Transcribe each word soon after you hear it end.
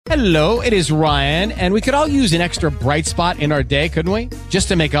Hello, it is Ryan, and we could all use an extra bright spot in our day, couldn't we? Just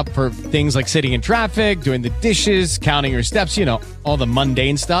to make up for things like sitting in traffic, doing the dishes, counting your steps, you know, all the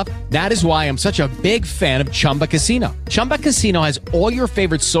mundane stuff. That is why I'm such a big fan of Chumba Casino. Chumba Casino has all your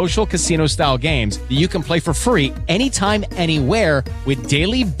favorite social casino-style games that you can play for free anytime, anywhere with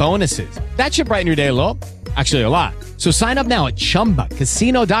daily bonuses. That should brighten your day a little. Actually, a lot. So sign up now at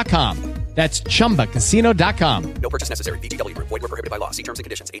ChumbaCasino.com. That's ChumbaCasino.com. No purchase necessary. VGW Group. Void where prohibited by law. See terms and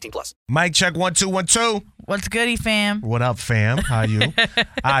conditions. 18+. Mic check 1 2 1 2. What's goody, fam? What up, fam? How you? All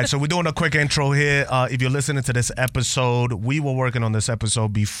right, so we're doing a quick intro here. If you're listening to this episode, we were working on this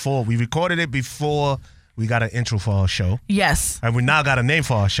episode before. We recorded it before we got an intro for our show. Yes. And we now got a name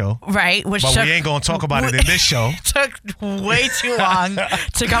for our show. Right. But we ain't going to talk about it in this show. It took way too long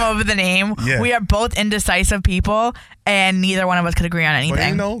to come up with a name. Yeah. We are both indecisive people, and neither one of us could agree on anything. But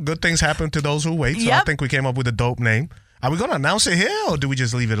you know, good things happen to those who wait. So I think we came up with a dope name. Are we going to announce it here, or do we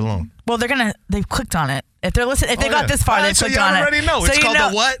just leave it alone? Well, they've clicked on it. If they're listening, if they got this far, they've clicked on it. So you already know. It's called the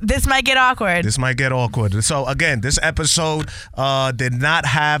what? This might get awkward. This might get awkward. So again, this episode did not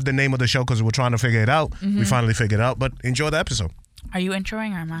have the name of the show because we're trying to figure it out. Mm-hmm. We finally figured it out, but enjoy the episode. Are you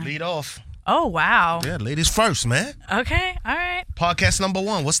introing or am I? Lead off. Oh, wow. Yeah, ladies first, man. Okay, all right. Podcast number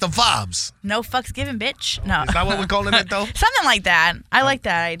 1. What's the vibes? No fucks given, bitch. No. Is that what we're calling it, though? Something like that. I like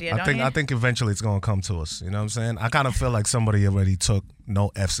that idea, I think eventually it's going to come to us. You know what I'm saying? I kind of feel like somebody already took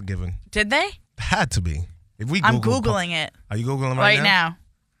no F's given. Did they? Had to be. If we I'm Googling it. Are you Googling right now?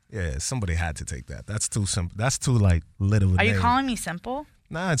 Yeah, somebody had to take that. That's too simple. That's too, like, lit of a name. Are you calling me simple?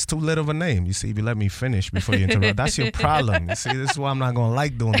 Nah, it's too lit of a name. You see, if you let me finish before you interrupt, that's your problem. You see, this is why I'm not going to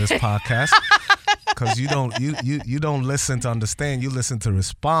like doing this podcast. Because you don't listen to understand. You listen to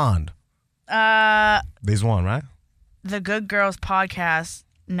respond. There's one, right? The Good Girls Podcast,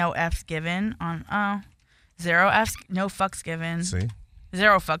 no F's given. Zero F's, no fucks given. See?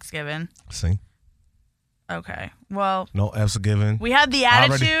 0 fucks given. See? Okay, well. No F's given. We had the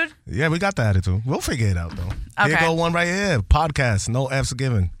attitude. Yeah, we got the attitude. We'll figure it out, though. Okay. Here go one right here. Podcast, no F's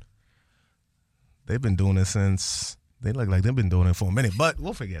given. They've been doing it since... They look like they've been doing it for a minute, but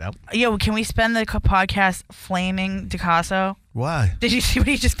we'll figure it out. Yo, can we spend the podcast flaming DeCasso? Why? Did you see what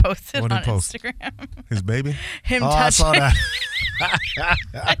he just posted on Instagram? His baby? Him touching. I saw that.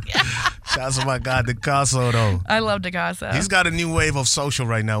 Shouts to my guy DeCasso, though. I love DeCasso. He's got a new wave of social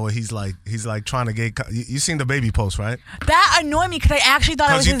right now where he's like trying to get... You seen the baby post, right? That annoyed me because I actually thought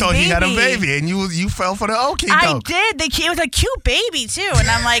it was his baby. Because you thought he had a baby and you fell for the okie doke. I did. It was a cute baby, too. And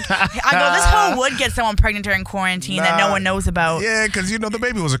I'm like, this hoe would get someone pregnant during quarantine that no one knows about. Yeah, because, the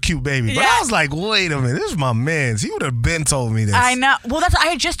baby was a cute baby. But I was like, wait a minute. This is my man's. He would have been told me this. I know. Well, I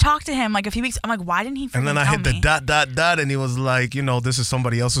had just talked to him like a few weeks. I'm like, why didn't he freaking tell me? And then I hit the ... and he was like, this is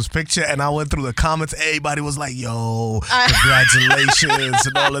somebody else's picture. And I went through the comments. Everybody was like, yo, congratulations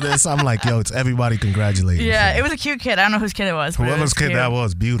and all of this. I'm like, yo, it's everybody congratulating. Yeah, it was a cute kid. I don't know whose kid it was. Whoever's kid that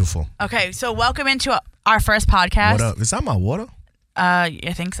was, beautiful. Okay, so welcome into our first podcast. What up? Is that my water?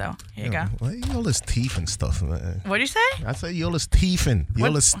 I think so. Here you go. Well, all this teeth and stuff, man. What'd you say? I say y'all is thiefing.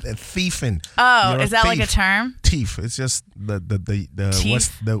 Y'all is thiefing. Oh, is that like a term? Teeth. It's just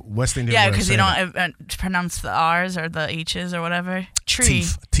the West Indian. Yeah, because you don't pronounce the R's or the H's or whatever. Tree.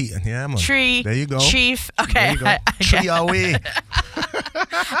 Teeth. Yeah, man. Tree. There you go. Chief. Okay. There you go. Tree away.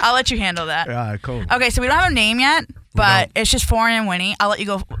 I'll let you handle that. All right, cool. Okay, so we don't have a name yet, but it's just Foreign and Winnie. I'll let you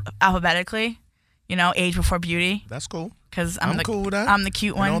go alphabetically. Age before beauty. That's cool. Because I'm cool with that. I'm the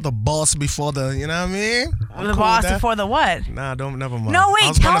cute one. The boss before the, you know what I mean? The boss before the what? Nah, never mind. No, wait, I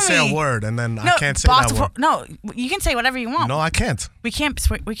was going to say a word, and then I can't say that word. No, you can say whatever you want. No, I can't. We can't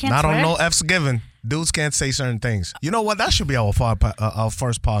Not swear. on no F's given. Dudes can't say certain things. You know what? That should be our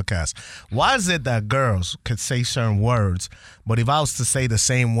first podcast. Why is it that girls could say certain words, but if I was to say the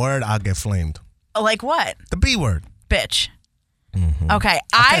same word, I'll get flamed? Like what? The B word. Bitch. Mm-hmm. Okay.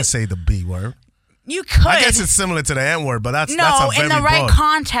 I can't say the B word. You could. I guess it's similar to the N word, but that's a very in the right broad.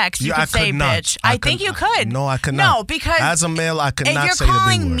 Context, you could say bitch. I think you could. No, I could not. No, because as a male, I could not say the B word. If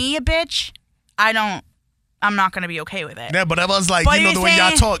you're calling me a bitch, I'm not going to be okay with it. Yeah, but I was like, the way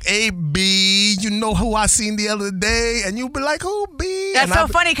y'all talk, hey, B, you know who I seen the other day? And you be like, who, B? That's so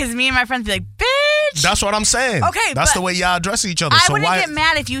funny because me and my friends be like, bitch. That's what I'm saying. Okay, that's the way y'all address each other. I wouldn't get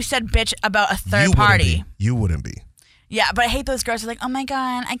mad if you said bitch about a third party. You wouldn't be. Yeah, but I hate those girls who are like, oh my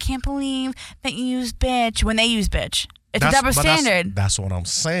God, I can't believe that you use bitch when they use bitch. It's a double standard. That's what I'm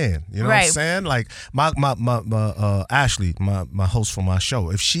saying. You know what I'm saying? Like my Ashley, my host for my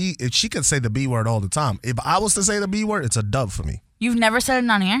show, if she could say the B word all the time, if I was to say the B word, it's a dub for me. You've never said it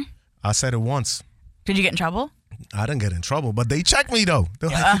on here? I said it once. Did you get in trouble? I didn't get in trouble, but they checked me though. They're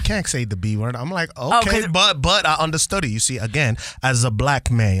like, you can't say the B word. I'm like, okay, but I understood it. You see, again, as a black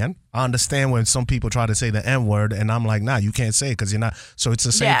man, I understand when some people try to say the N word, and I'm like, nah, you can't say it because you're not. So it's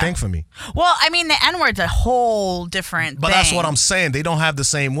the same thing for me. Well, I mean, the N word's a whole different thing. But that's what I'm saying. They don't have the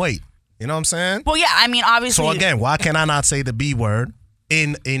same weight. You know what I'm saying? Well, yeah, I mean, obviously. So again, why can I not say the B word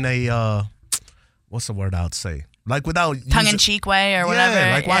in a what's the word I'd say? Like without tongue-in-cheek way or whatever.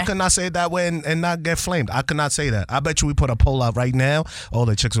 Yeah, like why couldn't I say it that way and not get flamed? I could not say that. I bet you we put a poll out right now, all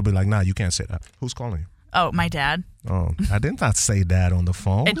the chicks will be like, nah, you can't say that. Who's calling you? Oh, my dad. Oh, I did not say that on the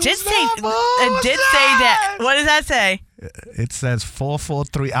phone. It did say that. What does that say? It says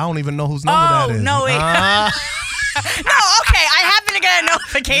 443. I don't even know whose number that is. Oh, no, wait. No, okay. I happen to get a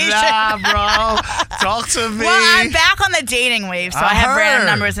notification. Nah, bro. Talk to me. Well, I'm back on the dating wave, so I have random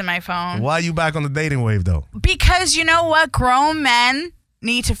numbers in my phone. Why are you back on the dating wave, though? Because you know what? Grown men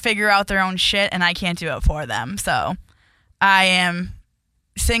need to figure out their own shit, and I can't do it for them. So I am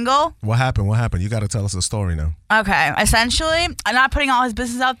single. What happened? What happened? You got to tell us a story now. Okay. Essentially, I'm not putting all his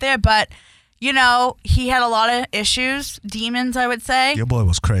business out there, but, you know, he had a lot of issues, demons, I would say. Your boy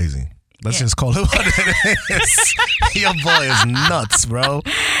was crazy. Let's just call it what it is. Your boy is nuts, bro.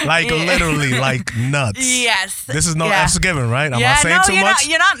 Like literally, like nuts. Yes. This is no F's given, right? Am I saying too much?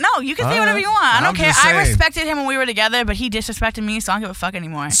 You're not. No, you can say whatever you want. I don't care. Saying. I respected him when we were together, but he disrespected me, so I don't give a fuck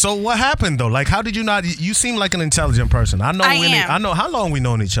anymore. So what happened though? Like, how did you not? You seem like an intelligent person. I know. I know. How long we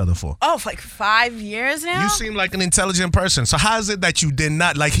known each other for? Oh, for like 5 years now. You seem like an intelligent person. So how is it that you did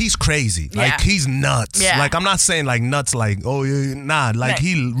not? Like, he's crazy. Like he's nuts. Yeah. Like I'm not saying like nuts. Like nah. Like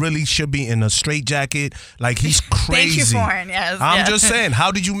he really should be in a straight jacket. Like he's crazy. Thank you for it. Yes. I'm just saying. How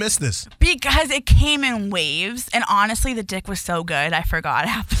did you miss this? Because it came in waves, and honestly, the dick was so good, I forgot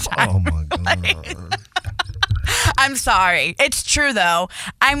half the time. Oh my god. I'm sorry. It's true though.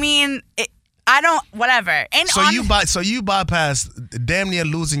 I mean, whatever. And so you bypassed damn near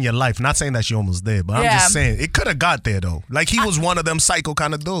losing your life. Not saying that you almost did, but I'm just saying it could have got there though. Like he was one of them psycho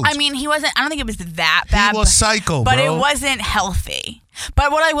kind of dudes. I mean, he wasn't. I don't think it was that bad. He was psycho, but bro. it wasn't healthy.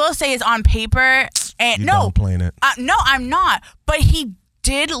 But what I will say is, on paper, and downplaying it. No, I'm not. But he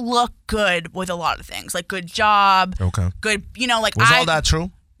did look good with a lot of things, like good job. Okay. Good, like was all that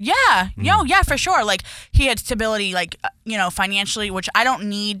true? Yeah, yeah, for sure. Like he had stability, like financially, which I don't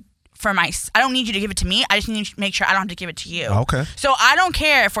need. I don't need you to give it to me. I just need to make sure I don't have to give it to you. Okay. So I don't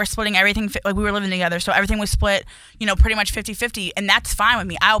care if we're splitting everything. Like we were living together, so everything was split, pretty much 50-50, and that's fine with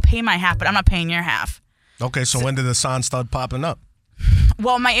me. I'll pay my half, but I'm not paying your half. Okay, so when did the signs start popping up?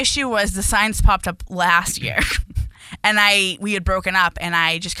 Well, my issue was the signs popped up last year, and we had broken up, and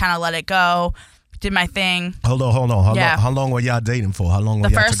I just kind of let it go, did my thing. Hold on. How long were y'all dating for? How long were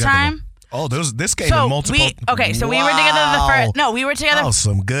y'all together? The first time? Oh, this came in multiple. We were together the first. No, we were together. Oh,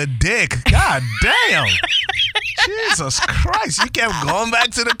 some good dick. God damn. Jesus Christ. You kept going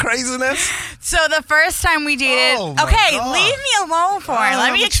back to the craziness? So the first time we dated. Oh my God. Leave me alone for it.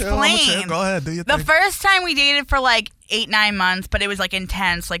 Let me explain. Go ahead, do your thing. The first time we dated for like 8-9 months, but it was like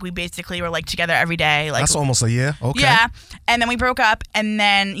intense. Like we basically were like together every day. Like that's almost a year. Okay. Yeah. And then we broke up, and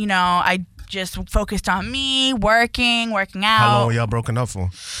then, I just focused on me, working out. How long were y'all broken up for?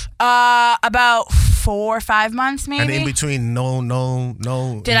 About 4 or 5 months, maybe. And in between,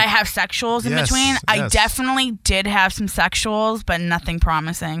 no. Did I have sexuals in between? Yes. I definitely did have some sexuals, but nothing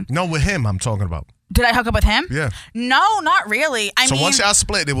promising. No, with him, I'm talking about. Did I hook up with him? Yeah. No, not really. I mean, once y'all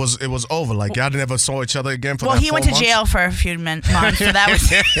split, it was over. Like y'all never saw each other again for Well, he went to jail for a few months, so that was.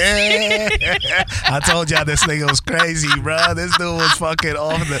 I told y'all this nigga was crazy, bro. This dude was fucking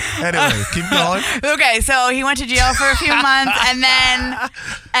off the. Anyway, keep going. Okay, so he went to jail for a few months, and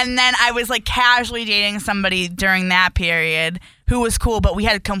then I was like casually dating somebody during that period who was cool, but we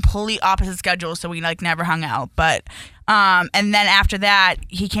had complete opposite schedules, so we like never hung out. But and then after that,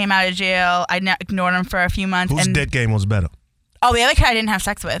 he came out of jail. I ignored him for a few months. Whose dick game was better? Oh, the other kid I didn't have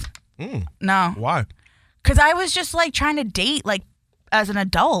sex with. No. Why? Because I was just like trying to date like as an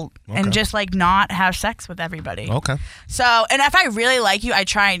adult and just like not have sex with everybody. Okay. So, and if I really like you, I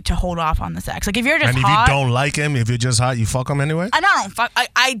try to hold off on the sex. Like if you're just and if hot, you don't like him, if you're just hot, you fuck him anyway? I don't fuck.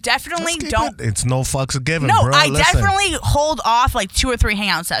 I definitely don't. It's no fucks given, no, bro. I definitely hold off like 2 or 3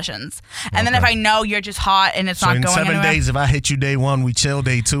 hangout sessions. And then if I know you're just hot and it's not going anywhere. So in 7 days, if I hit you day 1, we chill.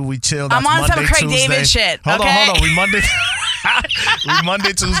 Day 2, we chill. That's I'm on Monday, some Craig Tuesday. David shit. Hold on. We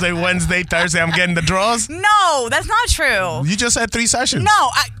Monday, Tuesday, Wednesday, Thursday. I'm getting the draws. No, that's not true. You just had 3 sessions. No,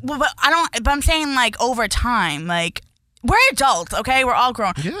 but I don't. But I'm saying like over time, like we're adults, okay? We're all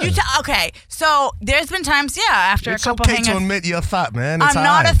grown. Yeah. Okay, so there's been times, after it's a couple. It's okay to admit your thought, man. It's I'm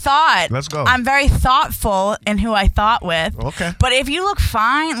not a thought. Let's go. I'm very thoughtful in who I thought with. Okay. But if you look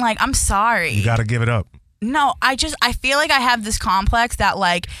fine, like I'm sorry. You got to give it up. No, I feel like I have this complex that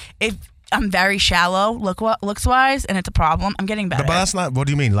like if I'm very shallow looks wise, and it's a problem. I'm getting better. But that's not. What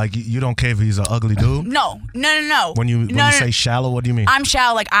do you mean? Like you don't care if he's an ugly dude? No. When you say shallow, what do you mean? I'm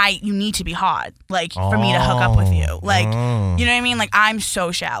shallow. Like you need to be hot. Like for me to hook up with you. Like you know what I mean? Like I'm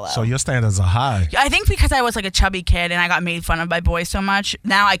so shallow. So your standards are high. I think because I was like a chubby kid and I got made fun of by boys so much.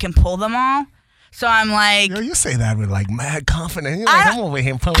 Now I can pull them all. So I'm like, yo, you say that with like mad confidence. You're like, I'm over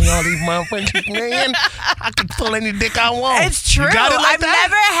here pulling all these motherfuckers, man. I can pull any dick I want. It's true. You got it like I've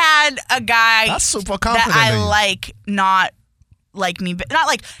never had a guy that's super confident that I like not like me, not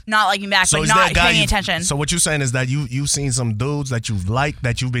like me back, so like not paying attention. So what you're saying is that you've seen some dudes that you've liked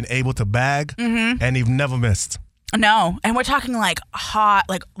that you've been able to bag, and you've never missed. No, and we're talking like hot,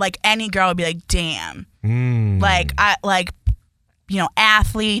 like any girl would be like, damn, like I like. You know,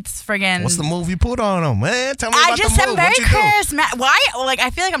 athletes, friggin'. What's the move you put on them, man? Tell me about the move. I'm very charismatic. Well, I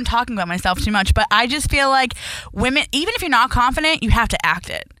feel like I'm talking about myself too much, but I just feel like women, even if you're not confident, you have to act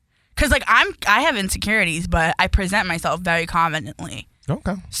it. Because like I have insecurities, but I present myself very confidently.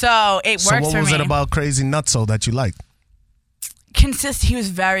 Okay. So it works for me. So what was it about Crazy Nutso that you liked? He was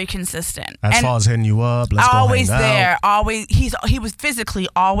very consistent. As far as hitting you up, let's always go hang there. out. Always he was physically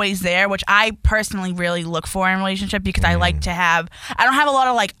always there, which I personally really look for in a relationship because I like to have. I don't have a lot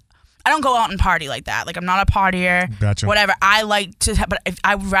of like. I don't go out and party like that. Like I'm not a partier. Gotcha. Whatever. I like to, but if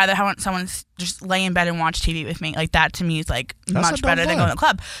I would rather have someone just lay in bed and watch TV with me. Like that to me is like much better than going to the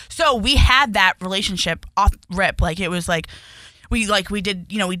club. So we had that relationship off rip. Like it was like. We did,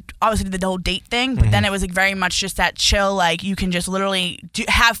 you know, we obviously did the whole date thing, but then it was like very much just that chill, like you can just literally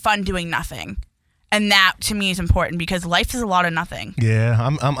have fun doing nothing. And that to me is important because life is a lot of nothing. Yeah,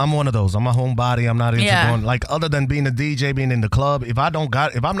 I'm one of those. I'm a homebody. I'm not into going like other than being a DJ, being in the club. If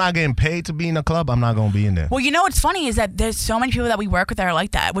I'm not getting paid to be in the club, I'm not gonna be in there. Well, you know what's funny is that there's so many people that we work with that are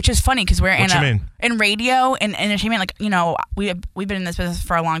like that, which is funny because we're in radio and entertainment. Like you know, we've been in this business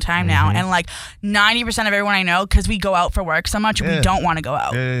for a long time now, and like 90% of everyone I know, because we go out for work so much, we don't want to go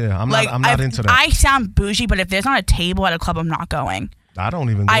out. Yeah. I'm not into that. I sound bougie, but if there's not a table at a club, I'm not going. I don't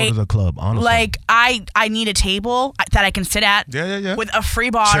even go to the club, honestly. Like, I need a table that I can sit at with a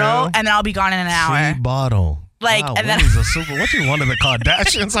free bottle, chill. and then I'll be gone in an hour. Free bottle. Like, wow, and then what you one of the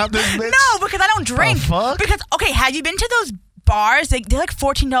Kardashians out this bitch? No, because I don't drink. The fuck? Because, okay, have you been to those bars? They're like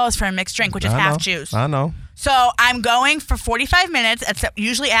 $14 for a mixed drink, which is half juice. I know. So I'm going for 45 minutes at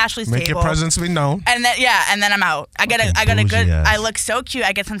usually Ashley's Make table. your presence be known. And then I'm out. I got a good. I look so cute.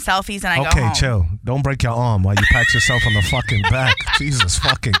 I get some selfies and I go home. Okay, chill. Don't break your arm while you pat yourself on the fucking back. Jesus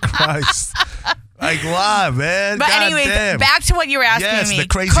fucking Christ. Like why, man? But God anyways, damn. back to what you were asking me. The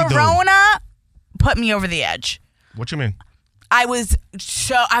crazy Corona put me over the edge. What you mean? Ladies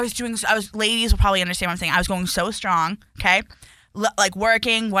will probably understand what I'm saying. I was going so strong, okay? Like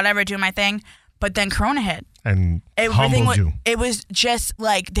working, whatever, doing my thing. But then Corona hit. And humbled you. It was just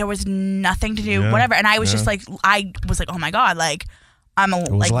like there was nothing to do, whatever. And I was just like, oh my God, like I'm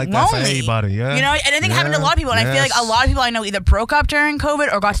like lonely. That for everybody, yeah. You know, and I think it happened to a lot of people. And I feel like a lot of people I know either broke up during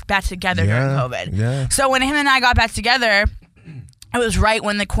COVID or got back together during COVID. Yeah. So when him and I got back together, it was right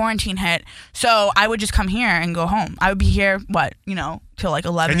when the quarantine hit. So I would just come here and go home. I would be here, till like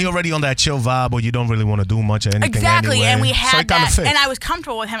 11. And you're already on that chill vibe, or you don't really want to do much of anything. Exactly, anyway. and we had that, fit. and I was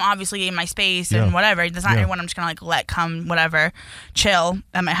comfortable with him, obviously, in my space and whatever. That's not everyone I'm just gonna let come, whatever, chill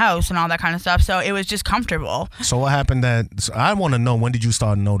at my house and all that kind of stuff. So it was just comfortable. So what happened? I want to know, when did you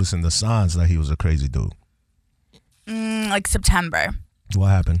start noticing the signs that he was a crazy dude? Like September. What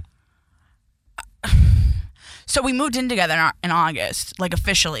happened? So we moved in together in August, like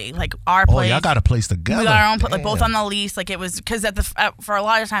officially, like our place. Oh, y'all got a place together. We got our own place, like both on the lease. Like it was because for a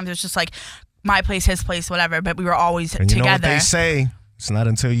lot of times it was just like my place, his place, whatever. But we were always together. You know what they say? It's not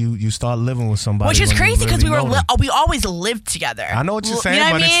until you start living with somebody. Which is crazy because we always lived together. I know what you're saying, you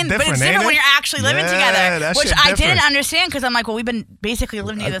know but I mean? it's different. But it's different when you're actually living together, which I didn't understand because I'm like, well, we've been basically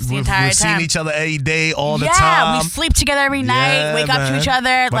living together the entire we've time. We've seen each other every day, all the time. Yeah, we sleep together every night, wake up to each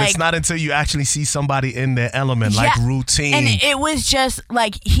other. But it's not until you actually see somebody in their element, like routine. And it was just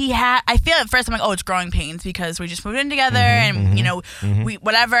like I feel at first I'm like, oh, it's growing pains because we just moved in together and we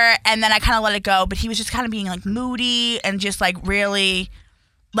whatever. And then I kind of let it go. But he was just kind of being like moody and just like really.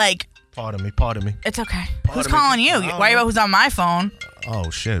 Like, Pardon me. It's okay. Who's calling you? Worry about who's on my phone. Oh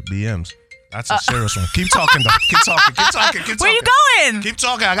shit, BMs. That's a serious one. Keep talking though. Keep talking. Where you going? Keep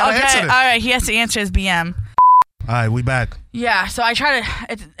talking. I gotta answer this. All right, he has to answer his BM. All right, we back. Yeah, so I try to.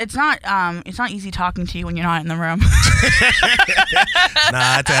 It's not easy talking to you when you're not in the room. Nah,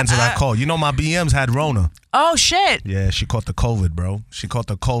 I had to answer that call. You know, my BMs had Rona. Oh shit. Yeah, she caught the COVID, bro. She caught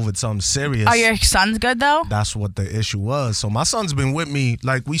the COVID, something serious. Are your sons good though? That's what the issue was. So my son's been with me,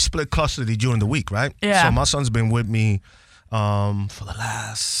 like we split custody during the week, right? Yeah. So my son's been with me for the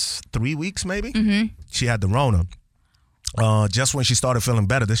last 3 weeks, maybe. Mm-hmm. She had the Rona. Just when she started feeling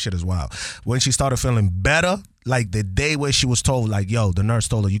better, this shit is wild. When she started feeling better, like the day where she was told, like, yo, the nurse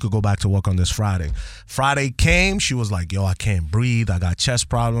told her you could go back to work on this Friday. Friday came, she was like, yo, I can't breathe. I got chest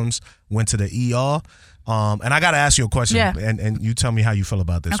problems. Went to the ER. And I got to ask you a question, and you tell me how you feel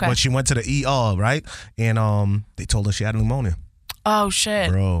about this. Okay. But she went to the ER, right? And they told her she had pneumonia. Oh shit.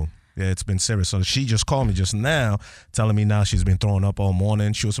 Bro. Yeah, it's been serious. So she just called me just now, telling me now she's been throwing up all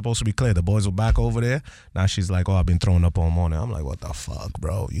morning. She was supposed to be clear. The boys were back over there. Now she's like, oh, I've been throwing up all morning. I'm like, what the fuck,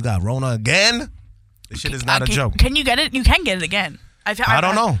 bro? You got Rona again? This shit is not a joke. Can you get it? You can get it again. I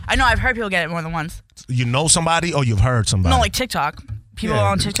don't know. I know. I've heard people get it more than once. You know somebody or you've heard somebody? No, like TikTok. People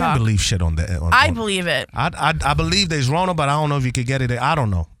on You TikTok. can't believe shit on that. I believe it. I believe there's Rona, but I don't know if you could get it. I don't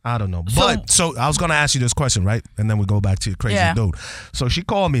know. So I was going to ask you this question, right? And then we go back to your crazy dude. So she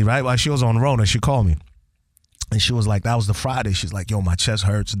called me, right? While she was on Rona, she called me. And she was like, that was the Friday. She's like, yo, my chest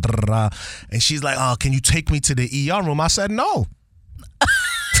hurts. And she's like, oh, can you take me to the ER room? I said, no.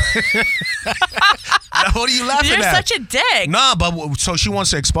 What are you laughing at? You're such a dick. Nah, but so she wants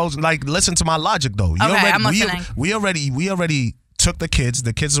to expose. Like, listen to my logic, though. I'm listening. We already took the kids.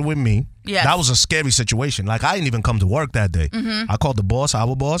 The kids are with me. Yes. That was a scary situation. Like, I didn't even come to work that day. I called the boss,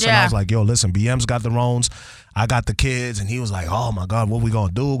 our boss, and I was like, yo, listen, BM's got the Rones. I got the kids. And he was like, oh, my God, what we going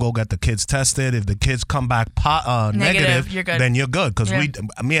to do? Go get the kids tested. If the kids come back negative, you're good. then you're good. Because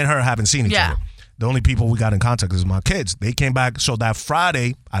me and her haven't seen each other. The only people we got in contact is my kids. They came back. So that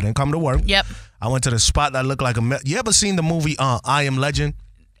Friday, I didn't come to work. Yep. I went to the spot that looked like you ever seen the movie I Am Legend?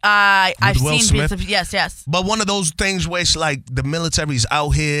 I've Will seen Smith? bits of, yes. But one of those things where it's like the military's out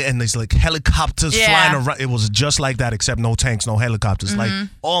here and there's like helicopters flying around. It was just like that, except no tanks, no helicopters. Like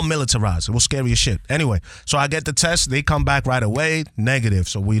all militarized. It was scary as shit. Anyway, so I get the test. They come back right away, negative.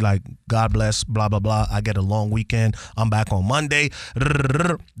 So we like, God bless, blah, blah, blah. I get a long weekend. I'm back on Monday.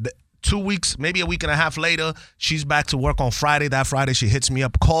 2 weeks, maybe a week and a half later, she's back to work on Friday. That Friday, she hits me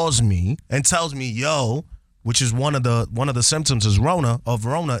up, calls me, and tells me, yo, which is one of the symptoms is Rona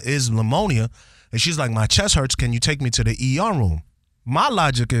is pneumonia. And she's like, my chest hurts. Can you take me to the ER room? My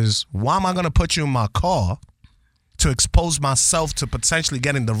logic is, why am I going to put you in my car to expose myself to potentially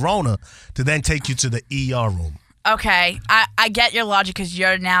getting the Rona to then take you to the ER room? Okay, I get your logic because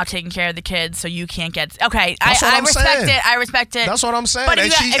you're now taking care of the kids, so you can't get. Okay, That's what I I'm respect saying. it. I respect it. That's what I'm saying. But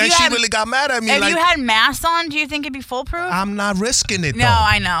And she really got mad at me. If like, you had masks on, do you think it'd be foolproof? I'm not risking it, though. No,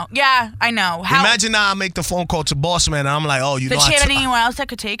 I know. Yeah, I know. Imagine now I make the phone call to boss man and I'm like, oh, Did she have anyone else that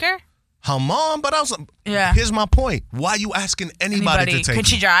could take her? Her mom, but I was here's my point. Why are you asking anybody to take Could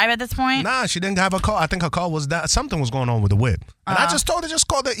she drive at this point? Nah, she didn't have a car. I think her car was down. Something was going on with the whip. And I just told her, just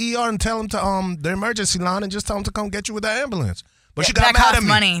call the ER and tell them to the emergency line and just tell them to come get you with the ambulance. But she got that mad costs at me.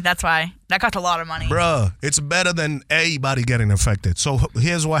 money. That's why. That costs a lot of money. Bruh, it's better than anybody getting infected. So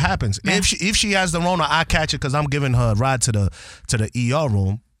here's what happens. Yeah. If she has the Rona, I catch it because I'm giving her a ride to the ER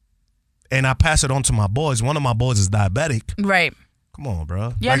room and I pass it on to my boys. One of my boys is diabetic. Right. Come on,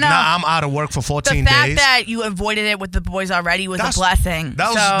 bro. Yeah, now I'm out of work for 14 days. The fact that you avoided it with the boys already was a blessing.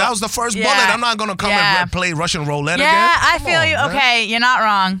 That was the first bullet. I'm not going to come and play Russian roulette again. Yeah, I feel you. Man. Okay, you're not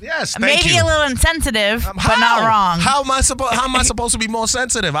wrong. Yes, thank you. Maybe a little insensitive, but not wrong. How am I supposed to be more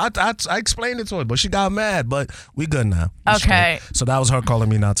sensitive? I explained it to her, but she got mad. But we good now. Okay. So that was her calling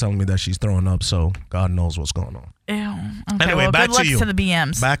me now, telling me that she's throwing up. So God knows what's going on. Ew. Okay, anyway, back good to you. To the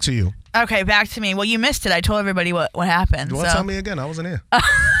BMs. Back to you. Okay, back to me. Well, you missed it. I told everybody what happened. You want to tell me again? I wasn't here.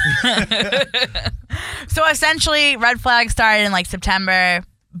 So essentially, red flag started in like September,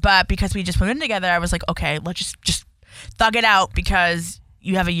 but because we just moved in together, I was like, okay, let's just thug it out because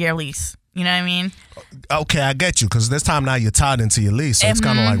you have a year lease. You know what I mean? Okay, I get you, because this time now you're tied into your lease, so it's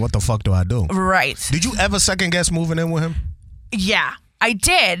kind of like, what the fuck do I do? Right. Did you ever second guess moving in with him? Yeah, I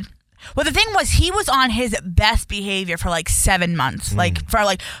did. Well, the thing was, he was on his best behavior for like 7 months.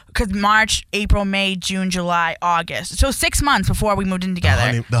 Because March, April, May, June, July, August. So 6 months before we moved in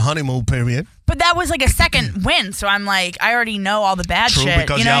together. The honeymoon period. But that was like a second win. So I'm like, I already know all the bad shit. True,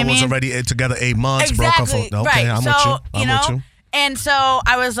 because you know y'all what was I mean? already together 8 months. Exactly. Broke up. Okay, right. I'm with you. And so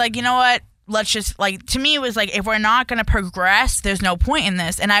I was like, you know what? Let's just, like, to me, it was like, if we're not going to progress, there's no point in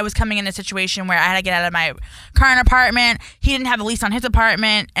this. And I was coming in a situation where I had to get out of my current apartment. He didn't have a lease on his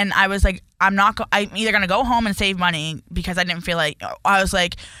apartment. And I was like, I'm either gonna go home and save money because I didn't feel like I was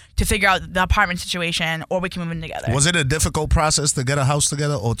like to figure out the apartment situation, or we can move in together. Was it a difficult process to get a house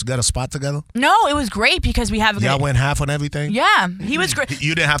together or to get a spot together? No, it was great because we have a Y'all good. went half on everything? Yeah, he was great.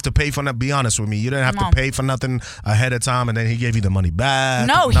 You didn't have to pay for nothing. Be honest with me. You didn't have No. to pay for nothing ahead of time, and then he gave you the money back.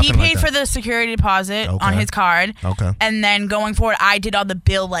 No, he Nothing like paid that. for the security deposit on Okay. his card. Okay. And then going forward, I did all the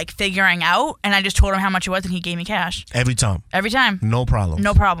bill like figuring out, and I just told him how much it was, and he gave me cash Every time. every time. No problem.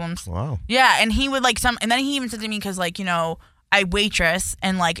 No problems. Wow. Yeah, and he would and then he even said to me because like I waitress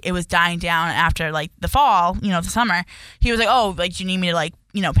and like it was dying down after like the fall, the summer. He was like, oh, like do you need me to like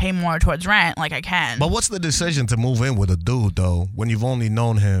pay more towards rent? Like I can. But what's the decision to move in with a dude though when you've only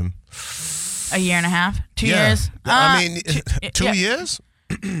known him a year and a half, 2 Yeah. years. I mean, 2 yeah. years?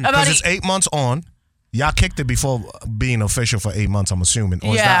 About Because it's 8 months on. Y'all kicked it before being official for 8 months, I'm assuming.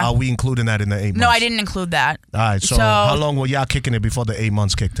 Or Yeah. are we including that in the 8 months? No, I didn't include that. All right, so how long were y'all kicking it before the 8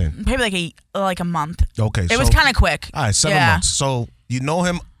 months kicked in? Maybe like a month. Okay, It was kind of quick. All right, 7 Yeah. months. So you know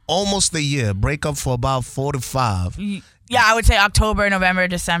him almost a year. Break up for about 4 to 5. Yeah, I would say October, November,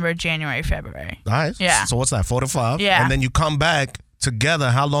 December, January, February. All right. Yeah. So what's that? 4 to 5. Yeah. And then you come back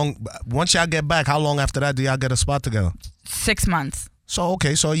together. How long? Once y'all get back, how long after that do y'all get a spot together? 6 months. So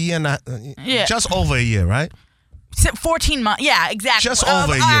okay, so a year and Yeah. just over a year, right? 14 months. Yeah, exactly. Just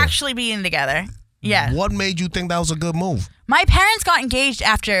over a year. Actually being together. Yeah. What made you think that was a good move? My parents got engaged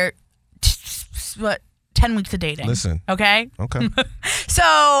after 10 weeks of dating. Listen. Okay? Okay. So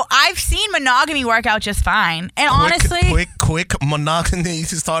I've seen monogamy work out just fine. And honestly, quick monogamy. You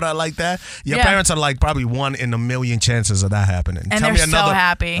start out like that. Your Yeah. parents are like probably 1 in a million chances of that happening. And tell they're me so another.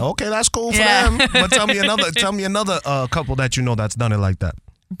 happy. Okay, that's cool for Yeah. them. But tell me another couple that you know that's done it like that.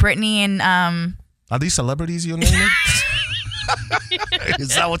 Brittany and Are these celebrities you're naming? Is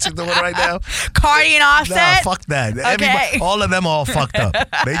that what you're doing right now? Cardi and Nah, Offset. fuck that. Okay. All of them are all fucked up.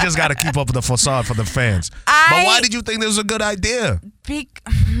 They just got to keep up with the facade for the fans. But why did you think this was a good idea?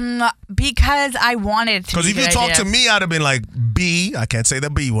 Because I wanted to. Because if you talk to me, I'd have been like, B, I can't say the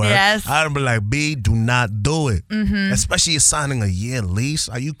B word. Yes. I'd have been like, B, do not do it. Mm-hmm. Especially you're signing a year lease.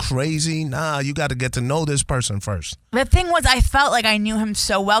 Are you crazy? Nah, you got to get to know this person first. The thing was, I felt like I knew him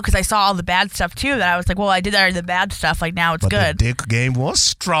so well because I saw all the bad stuff too. That I was like, well, I did already the bad stuff. Like now it's But good. the dick game was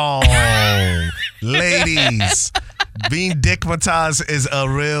strong. Ladies, being dickmatized is a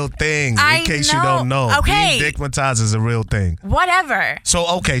real thing. In case you don't know. Okay. Being dickmatized is a real thing. Whatever. So,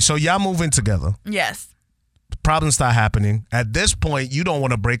 okay, so y'all moving together. Yes. Problems start happening. At this point, you don't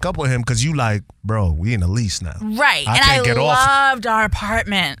want to break up with him because you like, bro, we in a lease now. Right. I and can't I get off. loved our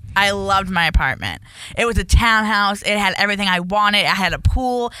apartment. I loved my apartment. It was a townhouse. It had everything I wanted. I had a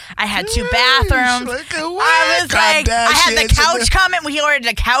pool. I had 2 bathrooms. Look at I what? was like, I had the Kardashians couch and coming. We ordered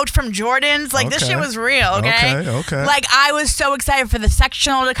a couch from Jordan's. Like, this Okay. shit was real, okay? Okay. Like, I was so excited for the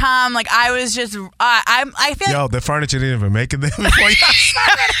sectional to come. Like, I was just, I feel Yo, the furniture didn't even make it there before you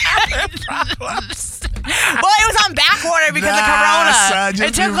started having problems. well, it was on back order because of Corona. Son, just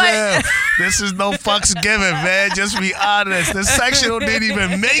It took be like real. This is no fucks given, man. Just be honest. The sectional didn't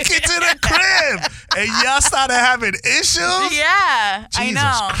even make it to the crib, and y'all started having issues. yeah, Jesus I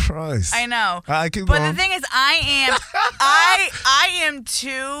know. Christ. I know. All right, keep But going. the thing is, I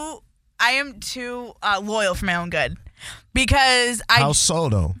am too loyal for my own good because How so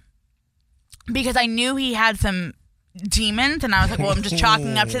though? because I knew he had some demons, and I was like, well, I'm just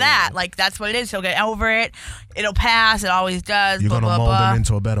chalking up to that. Like that's what it is. He'll get over it. It'll pass. It always does. You're blah, gonna blah, mold blah. him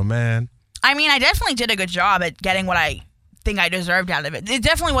into a better man. I mean, I definitely did a good job at getting what I think I deserved out of it. It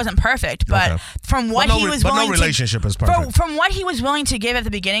definitely wasn't perfect, but Okay. from what But no he re- was but no willing relationship to, is perfect. From what he was willing to give at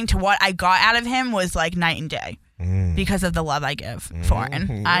the beginning to what I got out of him was like night and day. Because of the love I give for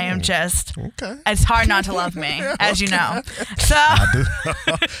him. I am just, Okay. it's hard not to love me, as you know. So, I do.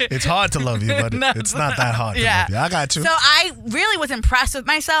 It's hard to love you, but No. it's not that hard to Yeah. love you. I got you. so I really was impressed with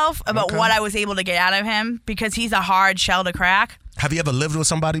myself about Okay. what I was able to get out of him because he's a hard shell to crack. Have you ever lived with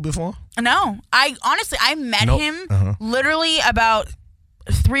somebody before? No, I met Nope. him Uh-huh. literally about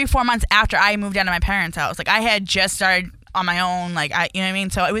 3-4 months after I moved out of my parents' house. Like I had just started on my own. Like you know what I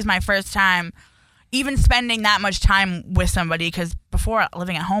mean. So it was my first time even spending that much time with somebody. Because before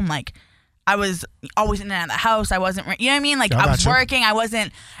living at home, like I was always in and out of the house. I wasn't, you know what I mean. Like I I was got you. working. I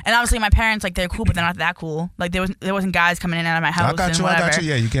wasn't, and obviously my parents like they're cool, but they're not that cool. Like there wasn't guys coming in and out of my house. I got and you. whatever. I got you.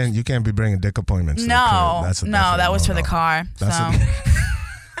 Yeah, you can't be bringing dick appointments. to the No, crib. That's a no, definite that was for the no-no. car. That's so.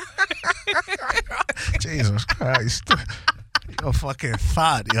 Jesus Christ. You're a fucking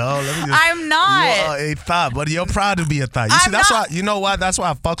thought, yo. Let me just, I'm not. You are a thought, but you're proud to be a thought. You see, I'm that's not. why. You know what? That's why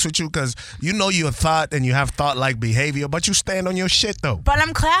I fucks with you because you know you're a thought and you have thought-like behavior, but you stand on your shit though. But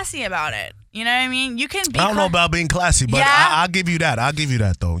I'm classy about it. You know what I mean? You can be. I don't know about being classy, but Yeah. I'll give you that. I'll give you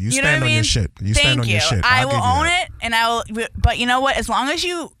that though. You know stand what I on your mean? shit. You Thank stand on you. your shit. I I'll will give you own that. it, and I will. But you know what? As long as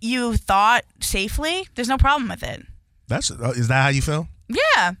you thought safely, there's no problem with it. Is that how you feel?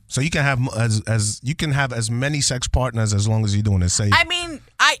 Yeah. So you can have as many sex partners as long as you're doing it safe. I mean,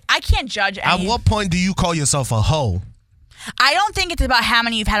 I can't judge. At what point do you call yourself a hoe? I don't think it's about how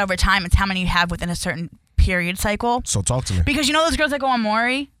many you've had over time. It's how many you have within a certain period cycle. So talk to me. Because you know those girls that go on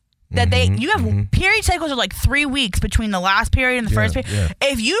Maury? That you have period cycles are like 3 weeks between the last period and the first period. Yeah.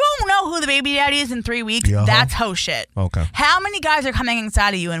 If you don't know who the baby daddy is in 3 weeks, Yeah, that's hoe shit. Okay. How many guys are coming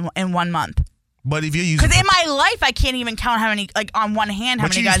inside of you in 1 month? But if you're using, Because in my life, I can't even count how many, like on one hand, how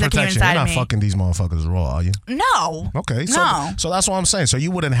but many you use guys that came protection. inside You're of not me. fucking these motherfuckers raw, are you? No. Okay. So, No. So that's what I'm saying. So you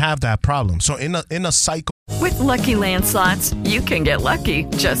wouldn't have that problem. So in a cycle. With Lucky Land Slots, you can get lucky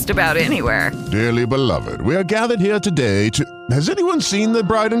just about anywhere. Dearly beloved, we are gathered here today to... Has anyone seen the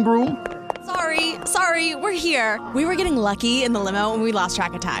bride and groom? Sorry, we're here. We were getting lucky in the limo and we lost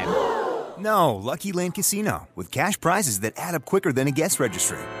track of time. No, Lucky Land Casino, with cash prizes that add up quicker than a guest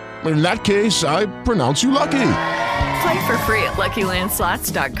registry. In that case, I pronounce you lucky. Play for free at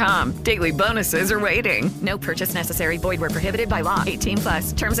LuckyLandSlots.com. Daily bonuses are waiting. No purchase necessary. Void where prohibited by law.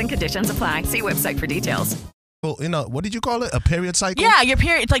 18+. Terms and conditions apply. See website for details. What did you call it? A period cycle? Yeah, your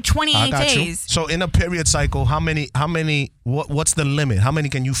period, it's like 28 got you. days. So in a period cycle, what's the limit? How many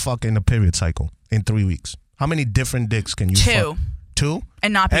can you fuck in a period cycle in 3 weeks? How many different dicks can you fuck? 2?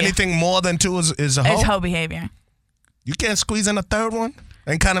 And not be Anything more than 2 is a hoe? It's hoe behavior. You can't squeeze in a third one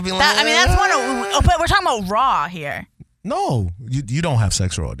and kind of be like... That's one of, but we're talking about raw here. No, you don't have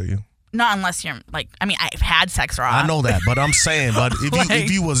sex raw, do you? Not unless you're like, I've had sex raw. I know that, but I'm saying,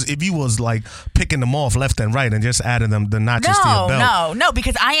 if you was like picking them off left and right and just adding them the notches to your belt. No,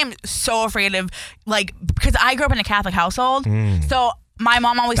 because I am so afraid of because I grew up in a Catholic household, so my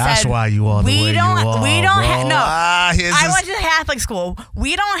mom always said, that's why you are the way you are, we don't bro. no. I went this- to Catholic school.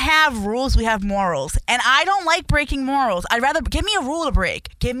 We don't have rules. We have morals, and I don't like breaking morals. I'd rather give me a rule to break.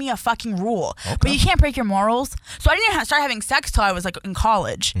 Give me a fucking rule. Okay. But you can't break your morals. So I didn't start having sex till I was like in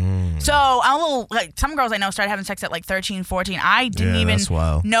college. So I'm a little like some girls I know started having sex at like 13, 14. I didn't even that's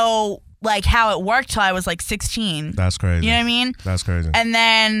wild. know like how it worked till I was like 16. That's crazy. You know what I mean? That's crazy. And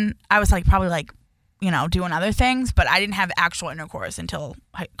then I was like probably like, doing other things, but I didn't have actual intercourse until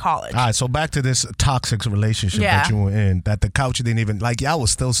college. All right, so back to this toxic relationship that you were in, that the couch didn't even, like, y'all was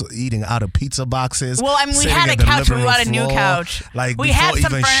still eating out of pizza boxes. Well, we sitting had in a the couch, but living we room got a new floor, couch. Like, We before had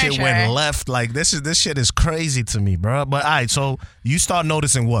some even shit furniture. went left, like, this shit is crazy to me, bro. But, all right, so you start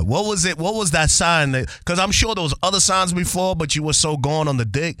noticing what? What was it? What was that sign? Because I'm sure there was other signs before, but you were so gone on the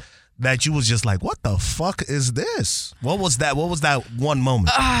dick that you was just like, what the fuck is this? What was that? What was that one moment?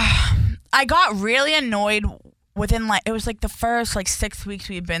 I got really annoyed within it was like the first 6 weeks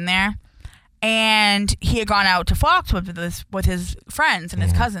we'd been there, and he had gone out to Fox with his friends and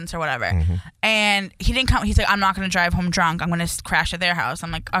his cousins or whatever, and he didn't come. He's like, I'm not going to drive home drunk. I'm going to crash at their house.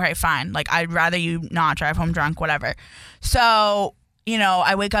 I'm like, okay, fine. Like, I'd rather you not drive home drunk, whatever. So,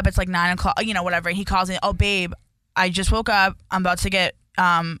 I wake up, it's like 9 o'clock, whatever. He calls me, oh, babe, I just woke up. I'm about to get,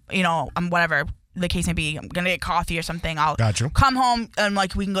 whatever the case may be. I'm going to get coffee or something. I'll Got you. come home and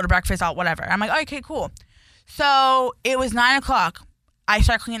we can go to breakfast, whatever. I'm like, okay, cool. So it was 9 o'clock. I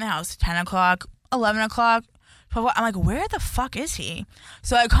start cleaning the house. 10 o'clock, 11 o'clock, 12 o'clock. I'm like, where the fuck is he?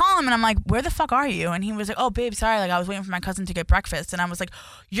 So I call him and I'm like, where the fuck are you? And he was like, oh, babe, sorry. Like, I was waiting for my cousin to get breakfast. And I was like,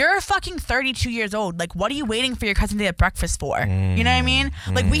 you're fucking 32 years old. Like, what are you waiting for your cousin to get breakfast for? You know what I mean?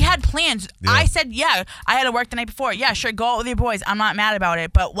 Like, we had plans. Yeah. I said, yeah, I had to work the night before. Yeah, sure, go out with your boys. I'm not mad about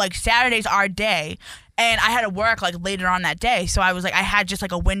it. But Saturday's our day. And I had to work later on that day. So I was like, I had just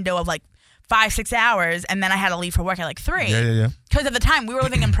a window of 5-6 hours, and then I had to leave for work at 3. Yeah. Because at the time we were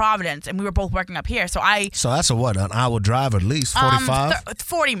living in Providence and we were both working up here. So that's an hour drive at least, 45?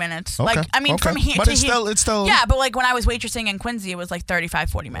 40 minutes. Okay. From here but to it's here. still. Yeah, but when I was waitressing in Quincy, it was 35,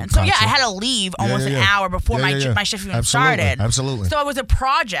 40 minutes. So yeah, Gotcha. I had to leave almost an hour before my shift even Absolutely. started. Absolutely. So it was a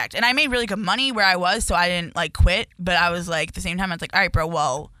project, and I made really good money where I was, so I didn't quit. But I was at the same time, I was like, all right, bro,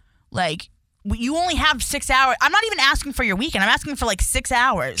 well, you only have 6 hours. I'm not even asking for your weekend. I'm asking for 6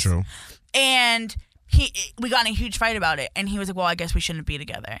 hours. True. And we got in a huge fight about it, and he was like, well, I guess we shouldn't be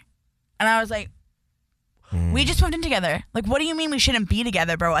together. And I was like, we just moved in together. What do you mean we shouldn't be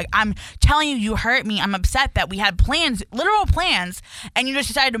together, bro? I'm telling you, you hurt me. I'm upset that we had plans, literal plans, and you just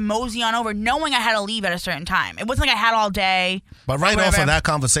decided to mosey on over knowing I had to leave at a certain time. It wasn't like I had all day. But right off of that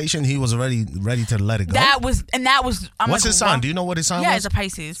conversation, he was already ready to let it go. What's his sign? Do you know what his sign was? Yeah, it's a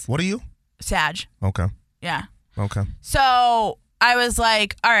Pisces. What are you? Sag. Okay. Yeah. Okay. So I was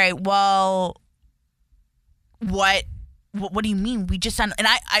like, all right, well, what what do you mean? We just signed. And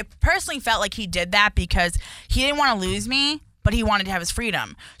I personally felt like he did that because he didn't want to lose me, but he wanted to have his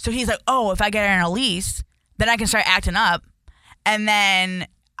freedom. So he's like, oh, if I get her in a lease, then I can start acting up. And then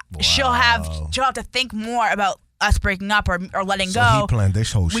she'll have to think more about us breaking up or letting go. So he planned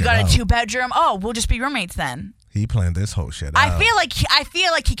this whole shit We got out. a 2-bedroom. Oh, we'll just be roommates then. He planned this whole shit out. I feel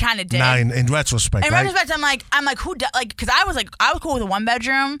like he kind of did. Now, in retrospect, In retrospect, I'm like, who? Because I was cool with a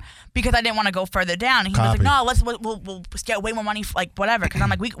 1-bedroom because I didn't want to go further down. And he was like, no, we'll get way more money, whatever. Because I'm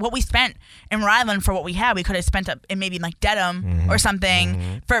like, what we spent in Rhode Island for what we had, we could have spent up in maybe like Dedham or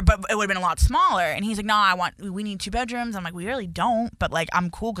something but it would have been a lot smaller. And he's like, no, we need 2 bedrooms. I'm like, we really don't, but like I'm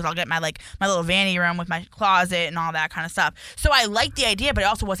cool because I'll get my little vanity room with my closet and all that kind of stuff. So I liked the idea, but it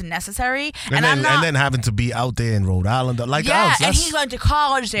also wasn't necessary. And then having to be out there in Rhode Island, like and he's going to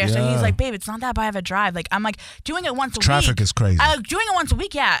college there, so he's like, babe, it's not that bad of a drive. Like I'm like doing it once a week. Traffic is crazy. Doing it once a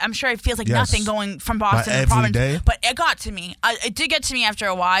week, yeah. I'm sure it feels like nothing going from Boston to every Providence, day? but it got to me. It did get to me after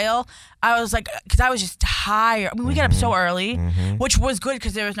a while. I was like, because I was just tired. I mean, we get up so early, which was good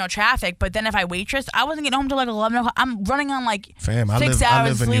because there was no traffic. But then if I waitress, I wasn't getting home till like 11 o'clock. I'm running on like 6 hours. I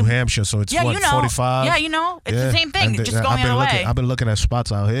live in sleep. New Hampshire, so it's 45. Yeah, it's the same thing. Just going the other way. I've been looking at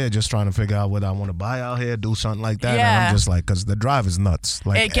spots out here, just trying to figure out whether I want to buy out here, do something like that. Yeah. And I'm just like, because the drive is nuts.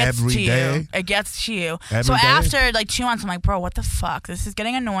 Like it gets every to day. you. It gets to you. Every so day? after like 2 months, I'm like, bro, what the fuck? This is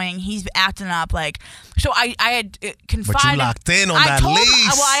getting annoying. He's acting up. Like, so I had confided. But you locked in on that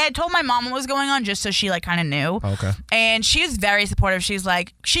lease. Well, I had told my mom what was going on just so she like kind of knew. Okay. And she was very supportive. She's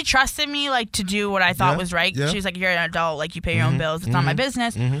like, she trusted me like to do what I thought was right. Yeah. She's like, you're an adult. Like you pay your own bills. It's not my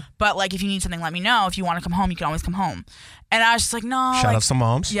business. But like if you need something, let me know. If you want to come home, you can always come home. And I was just like, no. Shout out to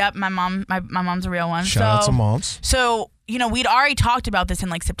moms. Yep, my mom's a real one. Shout out to moms. So, we'd already talked about this in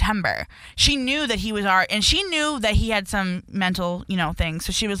like September. She knew that he was and she knew that he had some mental, things.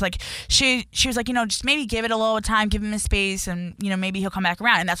 So she was like, she was like, just maybe give it a little time, give him his space, and maybe he'll come back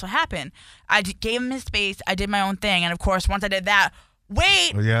around. And that's what happened. I gave him his space. I did my own thing, and of course, once I did that.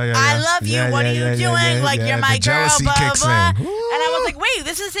 Wait, I love you. What are you doing? Like, you're my girl, blah, blah, blah. And I was like, wait,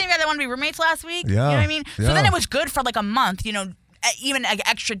 this is the same guy that wanted to be roommates last week? Yeah. You know what I mean? Yeah. So then it was good for like a month, even like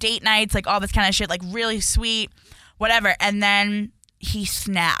extra date nights, like all this kind of shit, like really sweet, whatever. And then he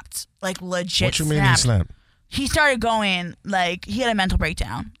snapped, like legit. What you mean he snapped? He started going, like, he had a mental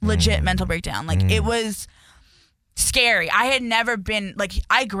breakdown, legit mental breakdown. Like, it was scary. I had never been, like,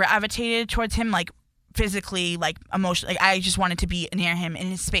 I gravitated towards him, like, physically, like, emotionally. Like, I just wanted to be near him in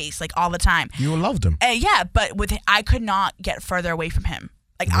his space, like, all the time. You loved him. Yeah, but I could not get further away from him.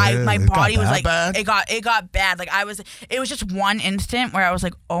 Like, Really? my body was like, bad? it got bad. Like, it was just one instant where I was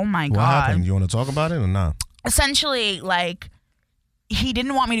like, oh my God. What happened? You want to talk about it or not? Essentially, like, he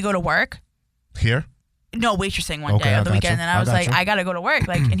didn't want me to go to work. Here? No, waitressing one Okay, day I on the got weekend. you. And I was I got like, you. I got to go to work.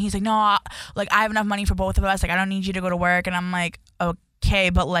 Like, and he's like, no, like, I have enough money for both of us. Like, I don't need you to go to work. And I'm like, okay,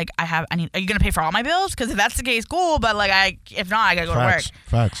 but like, are you going to pay for all my bills? Because if that's the case, cool. But like, if not, I got to go to work.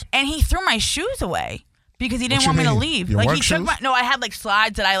 Facts. And he threw my shoes away. Because he didn't What want you me to mean? leave. Your Like work he took shoes? I had like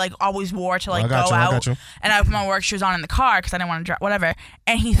slides that I like always wore to like I got go you, I out. got you. And I put my work shoes on in the car because I didn't want to drive, whatever.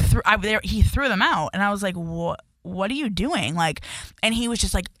 And he threw them out, and I was like, what are you doing? Like, and he was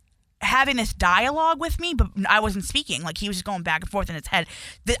just like having this dialogue with me, but I wasn't speaking. Like he was just going back and forth in his head.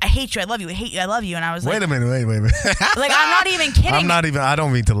 I hate you, I love you, I hate you, I love you. And I was like, Wait a minute. like I'm not even kidding. I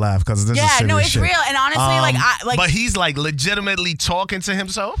don't mean to laugh because this is serious no, it's shit. real. And honestly, But he's like legitimately talking to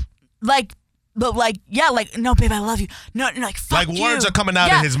himself? But no, babe, I love you. No, like fuck Like you. words are coming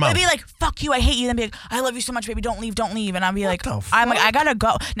out of his mouth. It'd be like, fuck you, I hate you. Then be like, I love you so much, baby, don't leave. And I'll be like, the I'm like, fuck? I gotta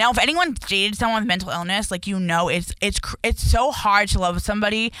go. Now, if anyone dated someone with mental illness, like it's so hard to love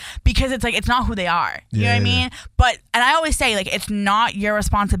somebody because it's like it's not who they are. You know what I mean? But and I always say like it's not your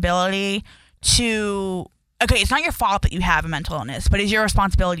responsibility to. Okay, it's not your fault that you have a mental illness, but it's your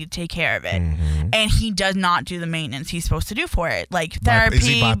responsibility to take care of it. And he does not do the maintenance he's supposed to do for it, like therapy. Is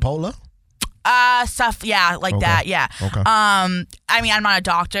he bipolar? Stuff, yeah, like that, yeah. Okay. I mean, I'm not a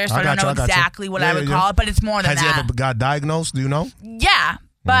doctor, so I don't know exactly what I would call it, but it's more than Has that. he ever got diagnosed? Do you know? Yeah,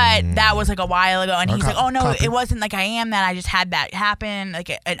 but that was like a while ago, and he's Okay. like, "Oh no, Copy. it wasn't like I am that. I just had that happen, like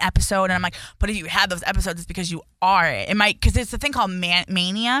an episode." And I'm like, "But if you had those episodes, it's because you are it. It might because it's a thing called manic.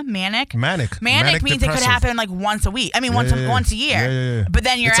 Manic Manic means it could depressive. happen like once a week. I mean, once a year. Yeah. But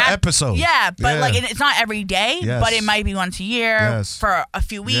then you're It's an episode. Yeah, but Yeah. like it's not every day. Yes. But it might be once a year Yes. for a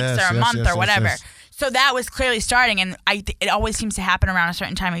few weeks Yes, or a yes, month yes, or whatever. yes. So that was clearly starting, and it always seems to happen around a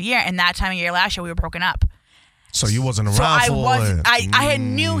certain time of year. And that time of year last year, we were broken up. So you wasn't around So I for it. I had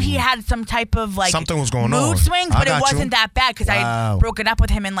knew he had some type of like Something was going on. mood swings, I but it got you. wasn't that bad because I Wow. had broken up with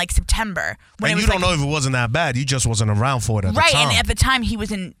him in like September. When And it you was don't like, know if it wasn't that bad. You just wasn't around for it at right, the time. and at the time he was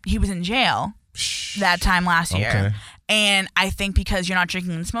in jail that time last year. Okay. And I think because you're not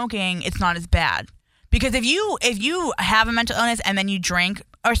drinking and smoking, it's not as bad. Because if you have a mental illness and then you drink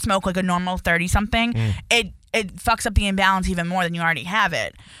or smoke like a normal 30-something, it fucks up the imbalance even more than you already have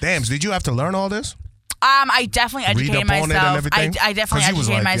it. Damn, did you have to learn all this? I definitely educated myself. I definitely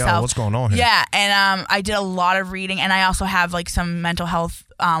educated myself. Yo, what's going on here? Yeah, and I did a lot of reading, and I also have like some mental health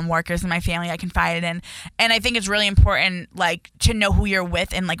workers in my family I confided in, and I think it's really important like to know who you're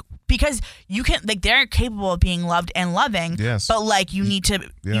with and like because you can like they're capable of being loved and loving. Yes. But like you need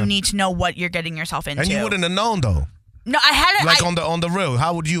to know what you're getting yourself into. And you wouldn't have known though. No, I hadn't. Like on the real,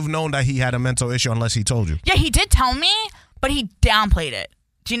 how would you have known that he had a mental issue unless he told you? Yeah, he did tell me, but he downplayed it.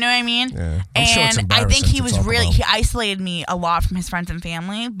 Do you know what I mean? Yeah. I'm sure it's I think he embarrassing was to talk really about. he isolated me a lot from his friends and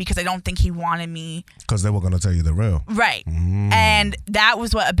family because I don't think he wanted me. Because they were going to tell you the real. Right. And that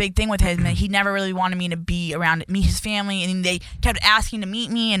was what a big thing with him. He never really wanted me to be around me, his family, and they kept asking to meet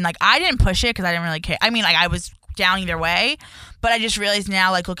me, and like I didn't push it because I didn't really care. I mean, like I was down either way, but I just realized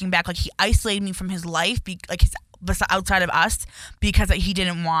now, like looking back, like he isolated me from his life, like his outside of us, because like, he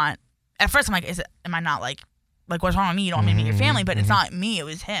didn't want. At first, I'm like, am I not like what's wrong with me? You don't want me to meet your family, but it's not me. It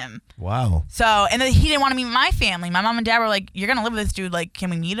was him. Wow. So, and then he didn't want to meet my family. My mom and dad were like, "You're gonna live with this dude. Like, can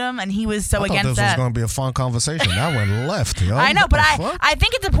we meet him?" And he was so I thought against this that. was going to be a fun conversation. That went left, yo. I know, What but the fuck? I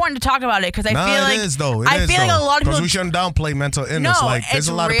think it's important to talk about it because I feel like it is though. I feel like a lot of people because we shouldn't downplay mental illness. No, like there's it's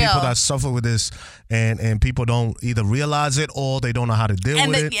a lot of real. people that suffer with this, and people don't either realize it or they don't know how to deal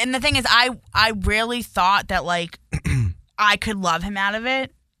with it. And the thing is, I really thought that like I could love him out of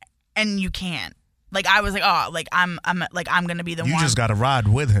it, and you can't. Like I was like, oh, like I'm gonna be the one. You just got to ride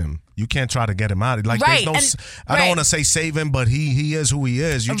with him. You can't try to get him out. Like Right, there's no. and- I don't right. want to say save him, but he is who he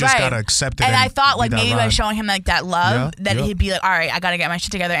is. You just Right. gotta accept it. And I thought like be that maybe by ride. showing him like that love, Yeah, that yeah. he'd be like, all right, I gotta get my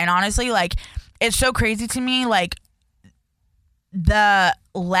shit together. And honestly, like it's so crazy to me, like the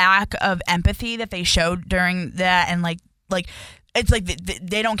lack of empathy that they showed during that, and like it's like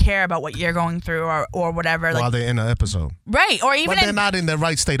they don't care about what you're going through or whatever. while Like they're in an episode, right, or even but they're not in the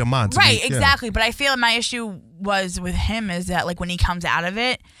right state of mind. to right, be- yeah. exactly. But I feel my issue was with him is that like when he comes out of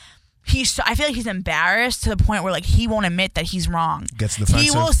it, I feel like he's embarrassed to the point where like he won't admit that he's wrong. Gets defensive.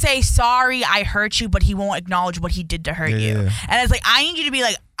 He will say sorry, I hurt you, but he won't acknowledge what he did to hurt you. Yeah. And it's like I need you to be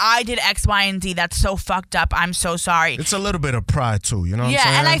like, I did X, Y, and Z. That's so fucked up. I'm so sorry. It's a little bit of pride too. You know what I'm Yeah,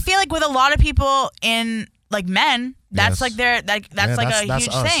 saying? and I feel like with a lot of people in like men, that's Yes. like their that's Yeah, like a that's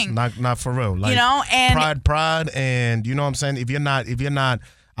huge us. thing. Not for real. Like, You know, and pride, and you know what I'm saying. If you're not,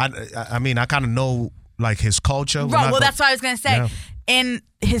 I mean, I kind of know like his culture. We're Right. not Well, go- that's what I was gonna say. Yeah. In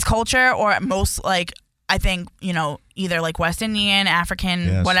his culture, or most like I think either like West Indian, African,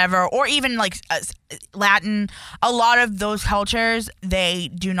 Yes. whatever, or even like Latin. A lot of those cultures they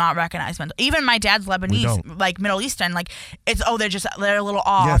do not recognize mental. Even my dad's Lebanese, don't. like Middle Eastern, like it's they're a little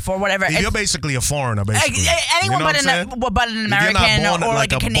off or whatever. You're It's- basically a foreigner, basically. Anyone You know but what I'm saying? but an If you're not American born or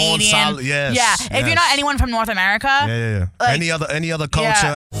like like a a born Canadian. solid- yes, yeah. If you're not yes. anyone from North America. Yeah. Like- any other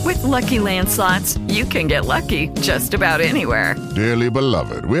culture. With Lucky Land Slots, you can get lucky just about anywhere. Dearly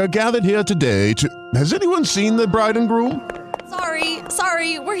beloved, we are gathered here today to... Has anyone seen the bride and groom?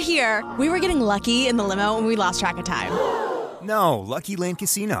 Sorry, we're here. We were getting lucky in the limo and we lost track of time. No, Lucky Land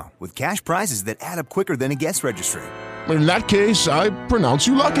Casino, with cash prizes that add up quicker than a guest registry. In that case, I pronounce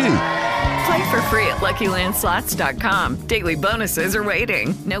you lucky. Play for free at LuckyLandSlots.com. Daily bonuses are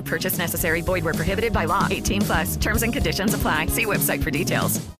waiting. No purchase necessary. Void where prohibited by law. 18+. Terms and conditions apply. See website for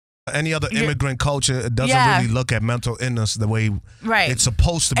details. Any other immigrant culture doesn't Yeah. really look at mental illness the way Right. it's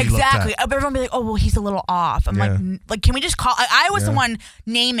supposed to be Exactly. looked at. But everyone be like, oh, well, he's a little off. I'm Yeah. like, can we just call? I was the Yeah. one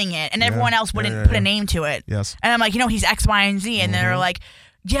naming it, and everyone else wouldn't Yeah. put a name to it. Yes. And I'm like, he's X, Y, and Z. And they're like,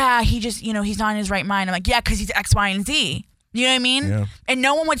 yeah, he just, he's not in his right mind. I'm like, yeah, because he's X, Y, and Z. You know what I mean? Yeah. And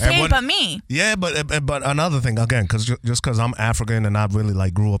no one would say And it when- but me. Yeah, but another thing again, because just because I'm African and I really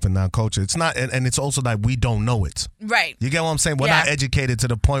like grew up in that culture, it's not, and it's also that we don't know it. Right. You get what I'm saying? We're Yeah. not educated to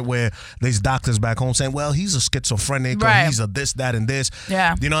the point where there's doctors back home saying, well, he's a schizophrenic Right. or he's a this, that, and this.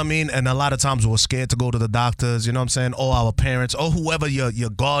 Yeah. You know what I mean? And a lot of times we're scared to go to the doctors, you know what I'm saying? Or our parents or whoever your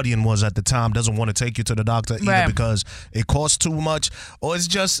guardian was at the time doesn't want to take you to the doctor either Right. because it costs too much or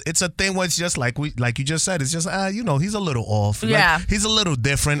it's a thing where it's just like you just said, it's just, he's a little off. Yeah. Like, he's a little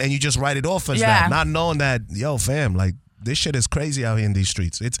different and you just write it off as Yeah. that. Not knowing that, yo, fam, like, this shit is crazy out here in these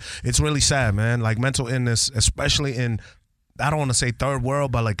streets. It's really sad, man. Like mental illness, especially in, I don't want to say third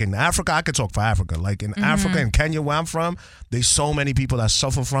world, but like in Africa, I could talk for Africa. Like in Africa and Kenya, where I'm from, there's so many people that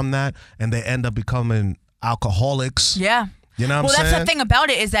suffer from that, and they end up becoming alcoholics. Yeah. You know what Well, I'm saying? that's the thing about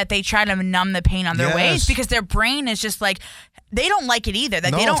it is that they try to numb the pain on their ways Yes. because their brain is just like, they don't like it either.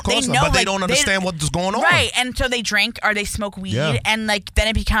 Like, No, they don't. of course they not. know, But they like, don't understand what's going on. Right, and so they drink or they smoke weed, Yeah. and like then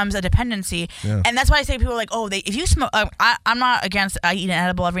it becomes a dependency. Yeah. And that's why I say people are like, oh, if you smoke, I'm not against. I eat an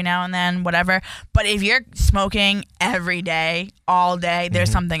edible every now and then, whatever. But if you're smoking every day, all day,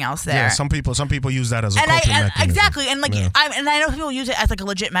 there's something else there. Yeah, some people use that as a coping mechanism. Exactly, and like Yeah. I know people use it as like a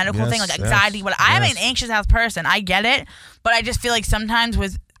legit medical thing, Yes, like anxiety. yes, But I'm yes. an anxious ass person. I get it, but I just feel like sometimes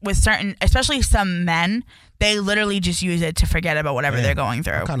with certain, especially some men, they literally just use it to forget about whatever Man, they're going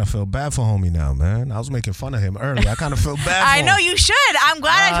through. I kind of feel bad for homie now, man. I was making fun of him earlier. I kind of feel bad for I him. know you should. I'm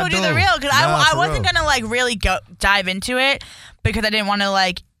glad I told you the do. real, because Nah, I for wasn't real. gonna like really dive into it because I didn't want to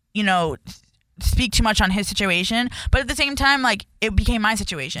like speak too much on his situation. But at the same time, like it became my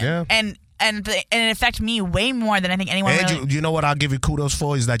situation, Yeah. and it affected me way more than I think anyone And really. you know what I'll give you kudos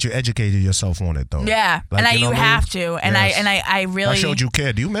for is that you educated yourself on it though. Yeah, Like, and you know you what I mean? have to, and Yes. I really I showed you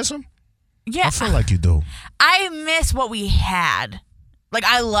care. Do you miss him? Yeah, I feel like you do. I miss what we had. Like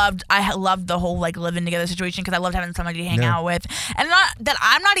I loved the whole like living together situation because I loved having somebody to hang Yeah. out with, and not that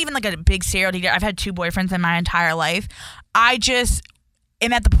I'm not even like a big serial dater. I've had 2 boyfriends in my entire life. I just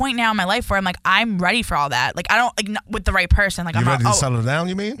am at the point now in my life where I'm like I'm ready for all that. Like I don't like with the right person. Like You I'm ready not. to settle down?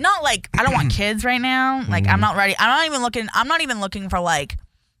 You mean? Not like I don't want kids right now. Like I'm not ready. I'm not even looking for like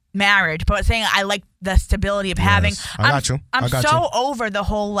marriage, but saying I like the stability of having. I got you. I'm I got so you. over the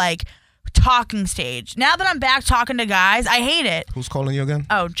whole like talking stage. Now that I'm back talking to guys, I hate it. Who's calling you again?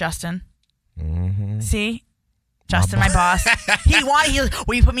 Oh, Justin. Mm-hmm. See? Justin, my boss.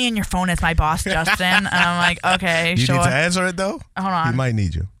 Will you put me in your phone as my boss, Justin? And I'm like, okay, You sure. need to answer it though. Hold on. He might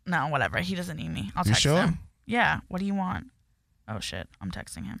need you. No, whatever. He doesn't need me. I'll You text sure? him. Yeah. What do you want? Oh, shit. I'm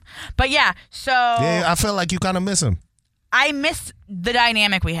texting him. But yeah, so Yeah, I feel like you kind of miss him. I miss the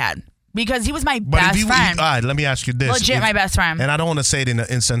dynamic we had because he was my But best if friend. all right, let me ask you this. Legit If- my best friend. And I don't want to say it in an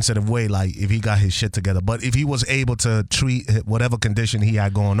insensitive way, like if he got his shit together, but if he was able to treat whatever condition he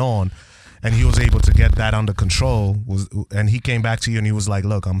had going on, and he was able to get that under control, and he came back to you and he was like,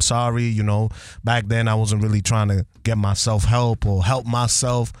 look, I'm sorry, you know, back then I wasn't really trying to get myself help or help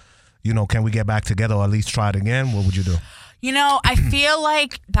myself. You know, can we get back together or at least try it again? What would you do? You know, I feel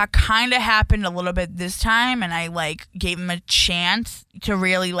like that kind of happened a little bit this time, and I like gave him a chance to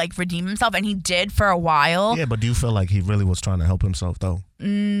really like redeem himself, and he did for a while. Yeah, but do you feel like he really was trying to help himself though?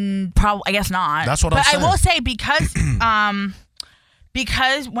 Probably, I guess not. That's what I'm saying. But I will say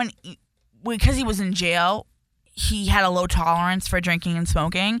because he was in jail, he had a low tolerance for drinking and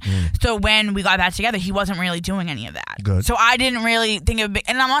smoking. So when we got back together, he wasn't really doing any of that. Good. So I didn't really think of it.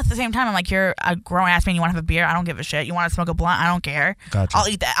 And I'm at the same time, I'm like, you're a grown ass man. You want to have a beer? I don't give a shit. You want to smoke a blunt? I don't care. Gotcha. I'll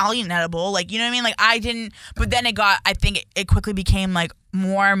eat that. I'll eat an edible. Like, you know what I mean? Like, I didn't. But then I think it quickly became like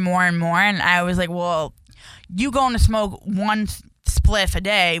more and more and more. And I was like, well, you going to smoke one spliff a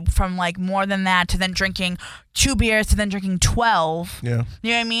day from like more than that to then drinking 2 beers to then drinking 12. Yeah.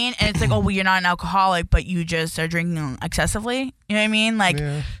 You know what I mean? And it's like, oh, well, you're not an alcoholic, but you just are drinking excessively. You know what I mean? Like,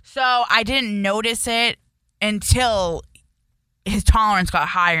 Yeah. so I didn't notice it until his tolerance got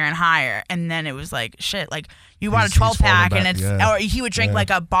higher and higher. And then it was like, shit, like you bought a He's 12 pack falling and back, it's, yeah. or he would drink Yeah. like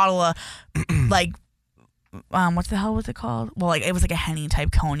a bottle of like, what the hell was it called? Well, like it was like a Henny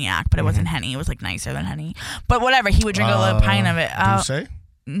type cognac, but it wasn't Henny. It was like nicer than Henny. But whatever, he would drink a little pint of it. Do you say?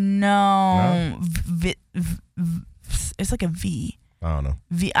 No, it's like a V. I don't know.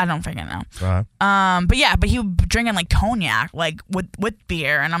 I don't freaking know. All right. But yeah, but he was drinking like cognac, like with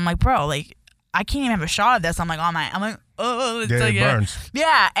beer, and I'm like, bro, like I can't even have a shot of this. I'm like, oh, it's Yeah, like, it burns.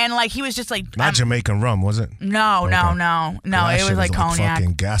 Yeah, and like he was just like, Not Jamaican rum, was it? no, Okay. no, That it shit was like cognac.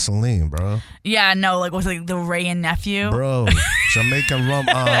 fucking gasoline, bro. Yeah, no, like it was like the Ray and Nephew. Bro, Jamaican rum.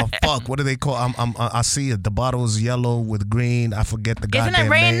 Fuck, what do they call? I see it. The bottle is yellow with green. I forget the goddamn Isn't it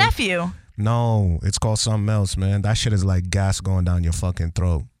Ray name. and Nephew? No, it's called something else, man. That shit is like gas going down your fucking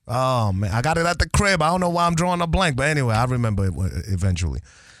throat. Oh man, I got it at the crib. I don't know why I'm drawing a blank, but anyway, I remember it eventually.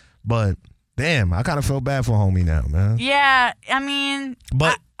 But damn, I kind of feel bad for homie now, man. Yeah, I mean,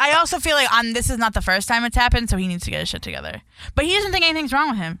 But- I also feel like this is not the first time it's happened, so he needs to get his shit together. But he doesn't think anything's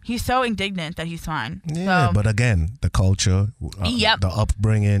wrong with him. He's so indignant that he's fine. Yeah, so, but again, the culture, Yep. the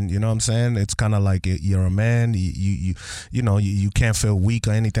upbringing, you know what I'm saying? It's kind of like you're a man, you can't feel weak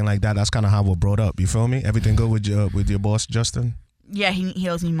or anything like that. That's kind of how we're brought up. You feel me? Everything good with your boss, Justin? yeah, he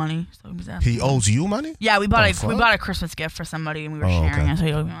owes me money. So he was asking. He owes you money? Yeah, we bought The fuck? a Christmas gift for somebody and we were Oh, sharing okay. it, so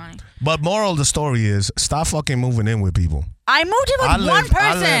he owed me money. But moral of the story is stop fucking moving in with people. I moved in with one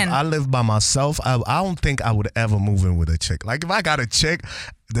person. I live by myself. I don't think I would ever move in with a chick. Like if I got a chick,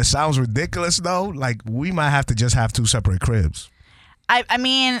 that sounds ridiculous though. Like we might have to just have 2 separate cribs. I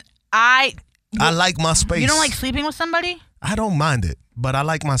mean, I like my space. You don't like sleeping with somebody? I don't mind it, but I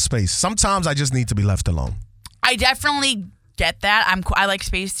like my space. Sometimes I just need to be left alone. I definitely get that. I like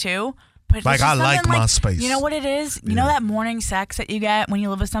space too. But Like, I like my space. You know what it is? You know that morning sex that you get when you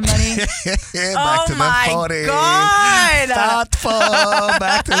live with somebody? Back to my the 40. God. Thoughtful.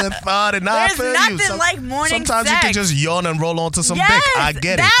 Back to the 40. Nah, I There's feel nothing you. like morning Sometimes sex. you can just yawn and roll onto some Yes, dick. I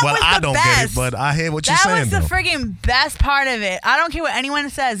get it. that Well, was I the don't get it, best. but I hear what you're That saying, was the though. freaking best part of it. I don't care what anyone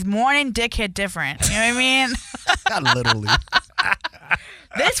says. Morning dick hit different. You know what I mean? Literally.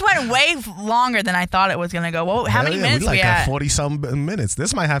 This went way longer than I thought it was going to go. Well, how many minutes we we at at? 40-something minutes.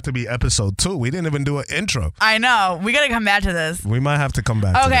 This might have to be episode 2. We didn't even do an intro. I know. We got to come back to this. We might have to come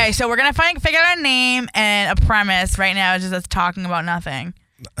back to Okay, this. so we're going to figure out a name and a premise. Right now, it's just us talking about nothing.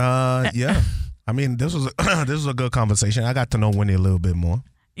 Yeah. I mean, this was this was a good conversation. I got to know Winnie a little bit more.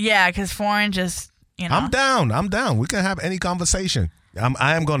 Yeah, because foreign just, you know. I'm down. We can have any conversation.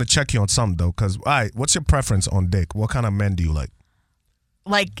 I am going to check you on something, though, because, all right, what's your preference on dick? What kind of men do you like?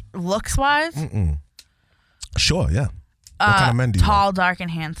 Like, looks-wise? Sure, yeah. What kind of men do you Tall, dark,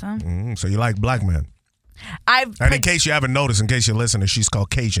 and handsome. like? So you like black men. And in case you haven't noticed, in case you're listening, she's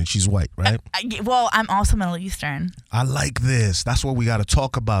Caucasian. She's white, right? Well, I'm also Middle Eastern. I like this. That's what we got to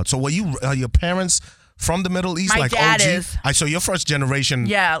talk about. So are your parents from the Middle East? My like dad OG? is. So your first generation.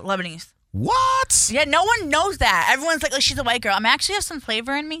 Yeah, Lebanese. What? Yeah, no one knows that. Everyone's like, she's a white girl. I'm actually have some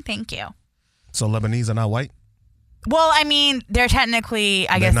flavor in me. Thank you. So Lebanese are not white? Well, I mean, they're technically,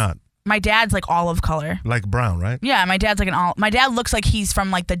 I They're guess. not. My dad's like olive color. Like brown, right? Yeah, my dad's like my dad looks like he's from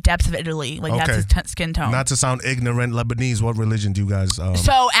like the depths of Italy. Like that's his skin tone. Not to sound ignorant, Lebanese, what religion do you guys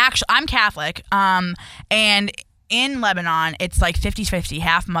So actually, I'm Catholic. And in Lebanon, it's like 50-50,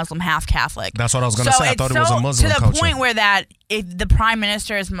 half Muslim, half Catholic. That's what I was going to say. I thought it was a Muslim to the culture. point where that if the prime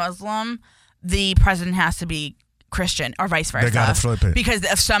minister is Muslim, the president has to be Christian or vice versa. They got to flip it. Because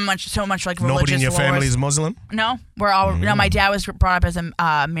of so much like religious Nobody in your family laws. is Muslim? No, we're all. No, my dad was brought up as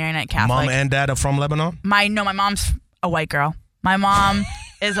a Maronite Catholic. Mom and dad are from Lebanon? My mom's a white girl. My mom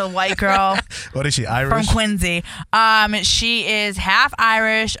is a white girl. What is she, Irish? From Quincy. She is half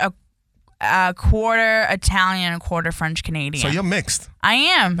Irish, a quarter Italian, a quarter French Canadian. So you're mixed. I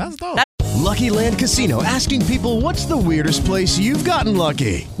am. That's dope. Lucky Land Casino, asking people, what's the weirdest place you've gotten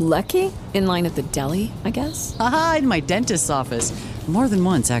lucky? Lucky? In line at the deli, I guess? Aha, in my dentist's office. More than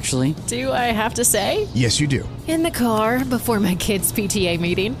once, actually. Do I have to say? Yes, you do. In the car before my kids' PTA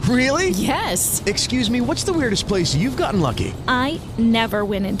meeting. Really? Yes. Excuse me, what's the weirdest place you've gotten lucky? I never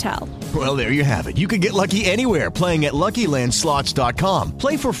win and tell. Well, there you have it. You can get lucky anywhere, playing at LuckyLandSlots.com.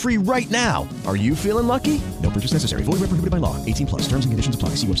 Play for free right now. Are you feeling lucky? No purchase necessary. Void where prohibited by law. 18+. Terms and conditions apply.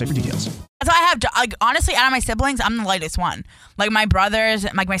 See website for details. So I have, like, honestly, out of my siblings, I'm the lightest one. Like, my brothers,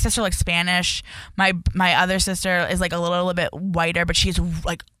 like, my sister likes Spanish. My other sister is, like, a little bit whiter, but she's,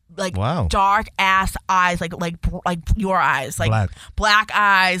 like wow. dark ass eyes, like your eyes, like black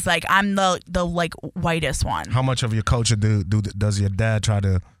eyes. Like, I'm the like whitest one. How much of your culture does your dad try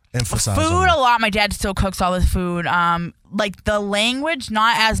to emphasize? Food on a lot. My dad still cooks all this food. Like the language,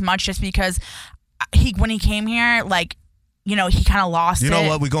 not as much, just because when he came here, like, you know, he kind of lost it. You know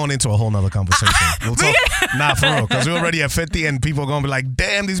what? We're going into a whole nother conversation. We'll talk. Nah, for real. Because we're already at 50 and people are going to be like,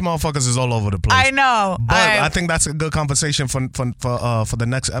 damn, these motherfuckers is all over the place. I know. But I think that's a good conversation for the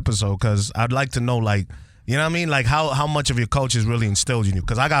next episode, because I'd like to know, like, you know what I mean? Like, how much of your culture is really instilled in you?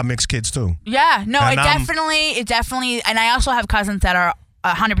 Because I got mixed kids, too. Yeah. No, And it definitely, and I also have cousins that are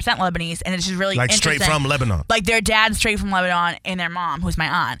 100% Lebanese, and it's just really like interesting. straight from Lebanon. Like their dad's straight from Lebanon, and their mom, who's my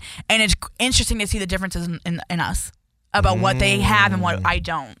aunt. And it's interesting to see the differences in us about what they have and what I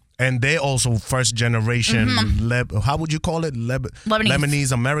don't. And they're also first generation, how would you call it?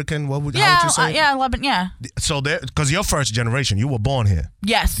 Lebanese American? How would you say? Yeah. So because you're first generation, you were born here.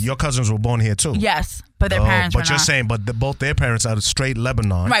 Yes. Your cousins were born here too. Yes, but their parents were But you're not. saying, both their parents are straight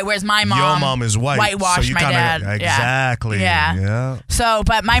Lebanon. Right, whereas my mom, your mom is white. whitewashed so you my kinda, dad. Exactly. Yeah. So,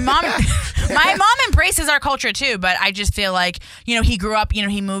 but my mom, my mom embraces our culture too. But I just feel like, you know, he grew up. You know,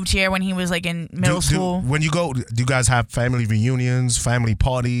 he moved here when he was like in middle school. When you go, do you guys have family reunions, family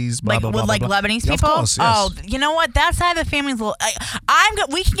parties, blah, like blah, with blah, like blah, Lebanese blah? people? Of course, yes. Oh, you know what? That side of the family's a little.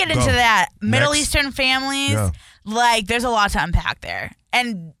 We can get into Go. that. Middle Next. Eastern families, Yeah. like there's a lot to unpack there,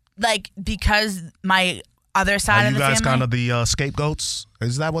 and like because my other side Are of you the guys family, kind of the scapegoats?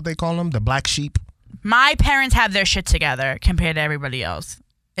 Is that what they call them? The black sheep? my parents have their shit together compared to everybody else.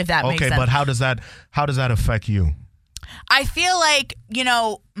 If that makes sense. Okay, but how does that affect you? I feel like, you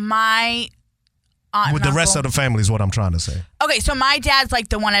know, my aunt With and the rest uncle- of the family is what I'm trying to say. Okay, so my dad's like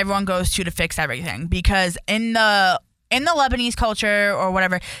the one everyone goes to fix everything, because in the Lebanese culture or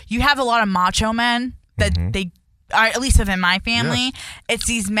whatever, you have a lot of macho men that they or at least within my family, it's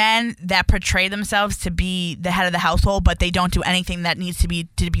these men that portray themselves to be the head of the household, but they don't do anything that needs to be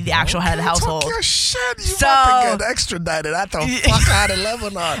the actual head of the household. Talk your shit. You So- about to get extradited out the fuck out of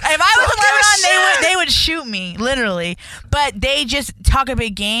Lebanon. If I was in Lebanon, they would shoot me, literally. But they just talk a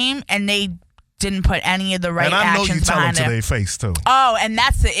big game, and they didn't put any of the right and I know actions you tell them behind to it. their face too. Oh, and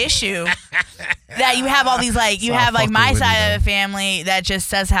that's the issue. That you have all these you So I have fucked my with you, side though. of the family that just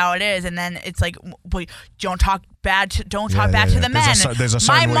says how it is, and then it's like, well, don't talk bad to the men. There's a My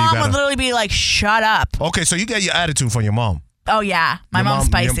certain way you mom gotta- would literally be like, "Shut up." Okay, so you get your attitude from your mom. Oh yeah, my mom's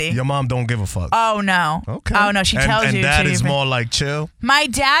spicy. Your mom don't give a fuck. Oh no. Okay. Oh no, she tells and you. dad to is even- more like chill. My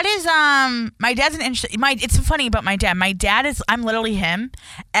dad is my dad's an interesting. It's funny about my dad. My dad is I'm literally him.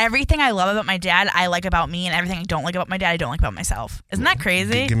 Everything I love about my dad, I like about me, and everything I don't like about my dad, I don't like about myself. Isn't that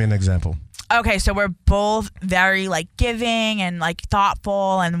crazy? Give me an example. Okay, so we're both very like giving and like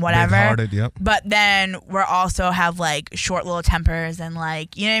thoughtful and whatever. Big-hearted, yep. But then we're also have like short little tempers and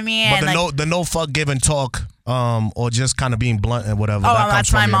like, you know what I mean? But And, the no fuck give and talk, or just kind of being blunt and whatever. oh, that comes that's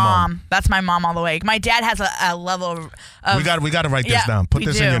from my your mom. That's my mom all the way. My dad has a level of. We got to write this Yeah, down. Put we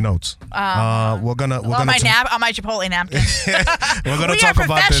this do. in your notes. We're gonna on my Chipotle napkin. we're gonna We talk are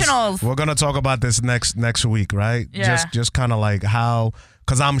about this. professionals. We're gonna talk about this next week, right? Yeah. Just kind of like how,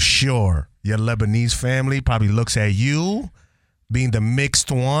 because I'm sure your Lebanese family probably looks at you being the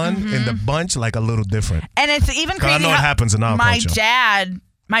mixed one in the bunch like a little different. And it's even 'Cause I crazy. know it how happens in our my culture. dad,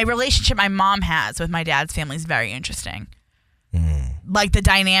 my relationship my mom has with my dad's family is very interesting. Like the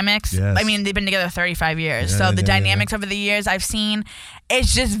dynamics. Yes. I mean, they've been together 35 years. Yeah, so the yeah, dynamics over the years I've seen,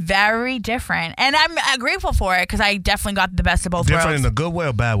 it's just very different. And I'm grateful for it because I definitely got the best of both Different worlds. in a good way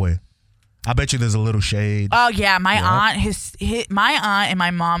or bad way? I bet you there's a little shade. Oh yeah, my aunt and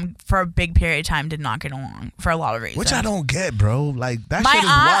my mom for a big period of time did not get along for a lot of reasons. Which I don't get, bro. Like that My shit is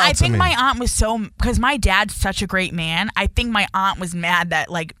aunt, wild I to think me. my aunt was because my dad's such a great man. I think my aunt was mad that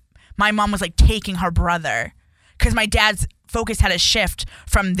like my mom was like taking her brother because my dad's focus had a shift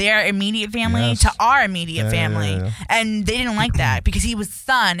from their immediate family Yes. to our immediate Yeah, family, yeah. and they didn't like that because he was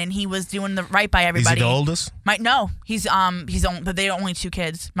son and he was doing the right by Is everybody. he the oldest? He's but they're only two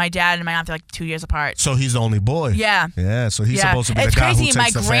kids. My dad and my aunt are like 2 years apart. So he's the only boy. Yeah. Yeah. So he's supposed to be It's the guy crazy. who My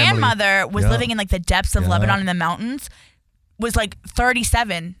takes the family. grandmother was Yeah. living in like the depths of Yeah. Lebanon in the mountains, was like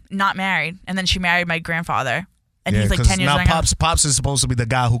 37, not married, and then she married my grandfather, and he's like 'cause 10 years now younger. Pops is supposed to be the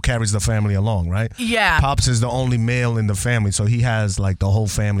guy who carries the family along, right? Yeah. Pops is the only male in the family, so he has like the whole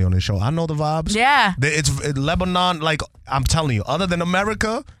family on his show. I know the vibes. Yeah. Lebanon. Like I'm telling you, other than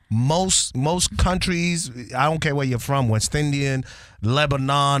America, most countries, I don't care where you're from, West Indian,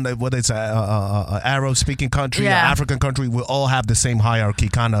 Lebanon, whether it's a Arab speaking country, Yeah. or African country, we all have the same hierarchy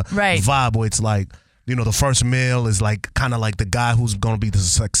kind of Right. vibe where it's like, you know, the first male is like kind of like the guy who's going to be the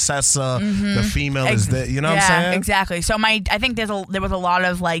successor. The female is the, you know what I'm saying? Exactly. So I think there was a lot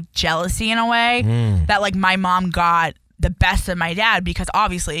of like jealousy in a way Mm. that like my mom got the best of my dad because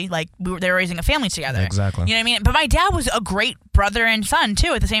obviously like they were raising a family together. Exactly. You know what I mean? But my dad was a great brother and son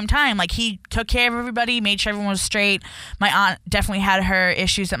too at the same time. Like he took care of everybody, made sure everyone was straight. My aunt definitely had her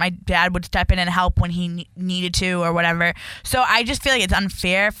issues that my dad would step in and help when he needed to or whatever. So I just feel like it's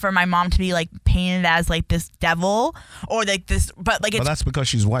unfair for my mom to be like painted as like this devil or like this, but like But it's that's because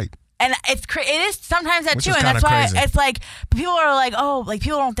she's white. and it is sometimes that Which too, is and that's kinda why crazy. it's like people are like, oh, like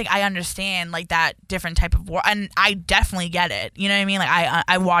people don't think I understand like that different type of war, and I definitely get it. You know what I mean? Like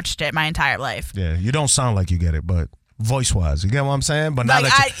I watched it my entire life. Yeah, you don't sound like you get it, but voice-wise, you get what I'm saying? But now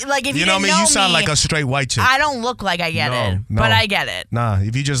Like, that if you know what I didn't mean, know you sound me, like a straight white chick. I don't look like I get it, No. but I get it. Nah,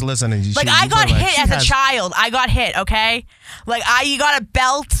 if you just listen and you Like you I got feel like hit she as has- a child. I got hit. Okay, like you got a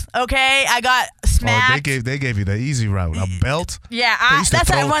belt. Okay, I got smacked. Oh, they gave you the easy route, a belt. Yeah, They used to that's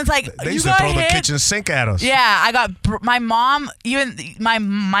throw- everyone's like. They you used to got throw hit? the kitchen sink at us. Yeah, I got my mom. Even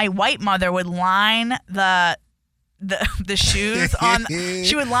my white mother would line the shoes on.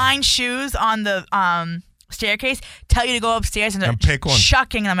 She would line shoes on the staircase. Tell you to go upstairs and pick one.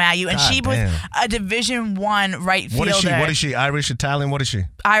 chucking them at you. And God she was damn. a Division I right What fielder. is she? Irish, Italian? What is she?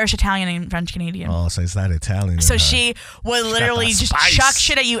 Irish, Italian, and French Canadian. Oh, so it's not Italian. in So her. she would got literally that just spice. chuck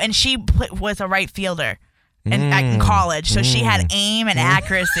shit at you, and she was a right fielder in college. So she had aim and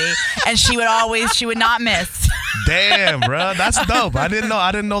accuracy, and she would not miss. Damn, bro, that's dope. I didn't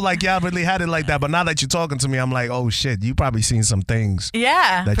know like y'all really had it like that. But now that you're talking to me, I'm like, oh shit, you probably seen some things.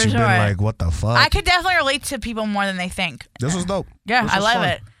 Yeah, that for you've sure. been like, what the fuck? I could definitely relate to people more than they think. This was dope. Yeah, This I was love fun.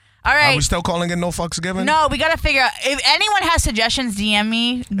 it. All right. Are we still calling it No Fucks Given? No, we got to figure out. If anyone has suggestions, DM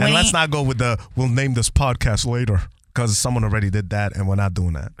me. And let's not go with we'll name this podcast later. Because someone already did that, and we're not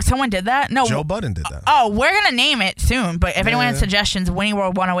doing that. Someone did that? No. Joe Budden did that. Oh, we're going to name it soon. But if anyone has Yeah. suggestions, Winnie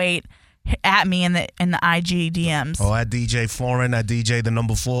World 108, at me in the IG DMs. Oh, at DJ Foreign, at DJ the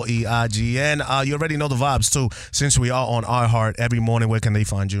number 4 EIGN. You already know the vibes too. Since we are on iHeart every morning, where can they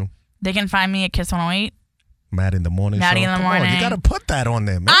find you? They can find me at Kiss 108. Matt in the morning. Maddie show. in the Come morning. on, you gotta put that on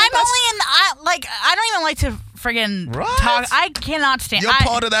there, man. I'm only in the I don't even like to friggin' talk. I cannot stand. You're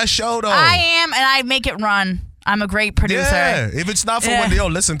part of that show, though. I am, and I make it run. I'm a great producer. Yeah, if it's not for yo,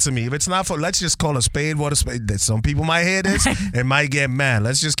 listen to me. If it's not for, let's just call a spade what a spade. Some people might hear this and might get mad.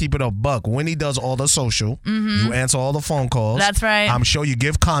 Let's just keep it a buck. Winnie does all the social. Mm-hmm. You answer all the phone calls. That's right. I'm sure you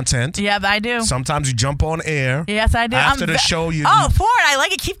give content. Yeah, I do. Sometimes you jump on air. Yes, I do. After the show, you. Ford, I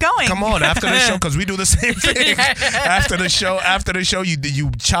like it. Keep going. Come on, after the show, because we do the same thing. After the show,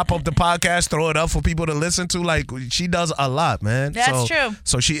 you chop up the podcast, throw it up for people to listen to. Like, she does a lot, man. That's true.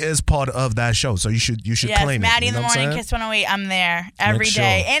 So she is part of that show. So you should claim it. Maddie in the know what I'm morning, saying? Kiss 108. I'm there every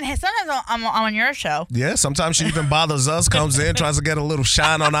day, and sometimes I'm on your show. Yeah, sometimes she even bothers us, comes in, tries to get a little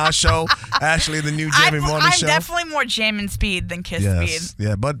shine on our show. Ashley, the new Jamie Morning Show. I'm definitely more Jammin' Speed than Kiss Speed.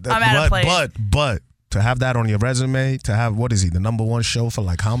 Yeah, but to have that on your resume, to have, what is he, the number one show for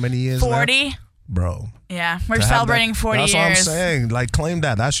like how many years 40. now? Bro. Yeah, we're celebrating 40 years. That's what I'm saying. Like, claim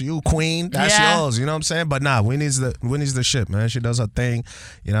that. That's you, queen. That's yours. You know what I'm saying? But nah, Winnie's the shit, man. She does her thing.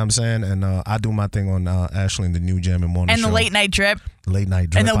 You know what I'm saying? And I do my thing on Ashley and the new Jammin' Morning Show. And the late night drip. Late night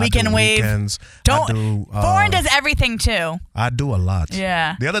drip. And the weekend wave. Weekends. Foreign does everything too. I do a lot.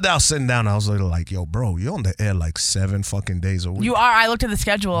 Yeah. The other day I was sitting down, I was like, yo, bro, you're on the air like 7 fucking days a week. You are. I looked at the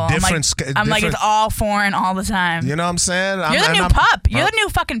schedule. I'm like, it's all Foreign all the time. You know what I'm saying? You're the new pup. You're the new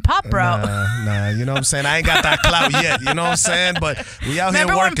fucking pup, bro. Nah, you know what I'm saying? I ain't got that clout yet. You know what I'm saying? But we out here working.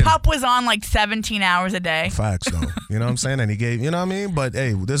 Remember when Pup was on like 17 hours a day? Facts, though. You know what I'm saying? And he gave, you know what I mean? But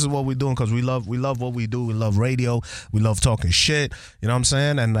hey, this is what we're doing because we love what we do. We love radio. We love talking shit. You know what I'm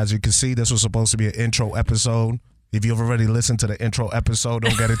saying? And as you can see, this was supposed to be an intro episode. If you've already listened to the intro episode,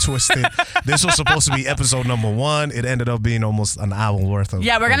 don't get it twisted. This was supposed to be episode number 1. It ended up being almost an hour worth of.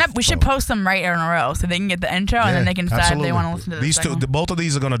 Yeah, we should post them right in a row so they can get the intro and then they can decide if they want to listen to this. These two, both of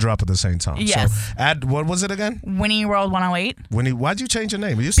these are gonna drop at the same time. Yes. So what was it again? Winnie World 108. Winnie, why'd you change your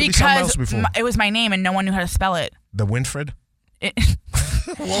name? It used to be something else before. It was my name and no one knew how to spell it. The Winfred. It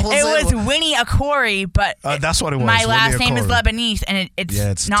was Winnie Akori, but that's what it was. My last name is Lebanese, and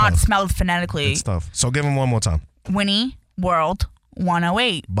it's not spelled phonetically. It's tough. So give him one more time. Winnie World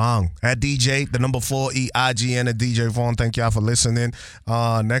 108. Bong. At DJ, the number 4 EIGN at DJ Vaughn. Thank y'all for listening.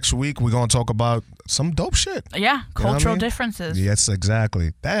 Next week, we're going to talk about some dope shit. Yeah, cultural differences. Yes,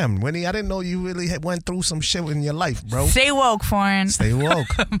 exactly. Damn, Winnie, I didn't know you really went through some shit in your life, bro. Stay woke, Foreign. Stay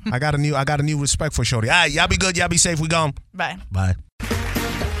woke. I got a new respect for Shorty. All right, y'all be good. Y'all be safe. We gone. Bye. Bye.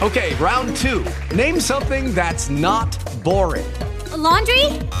 Okay, round 2. Name something that's not boring. A laundry?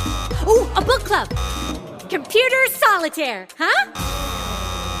 Ooh, a book club. Computer solitaire, huh?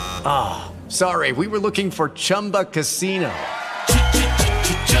 Ah, sorry, we were looking for Chumba Casino.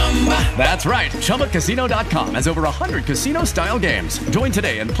 That's right, ChumbaCasino.com has over 100 casino-style games. Join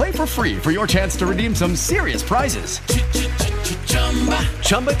today and play for free for your chance to redeem some serious prizes.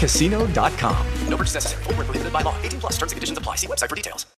 ChumbaCasino.com. No purchase necessary. Void where prohibited by law. 18+ terms and conditions apply. See website for details.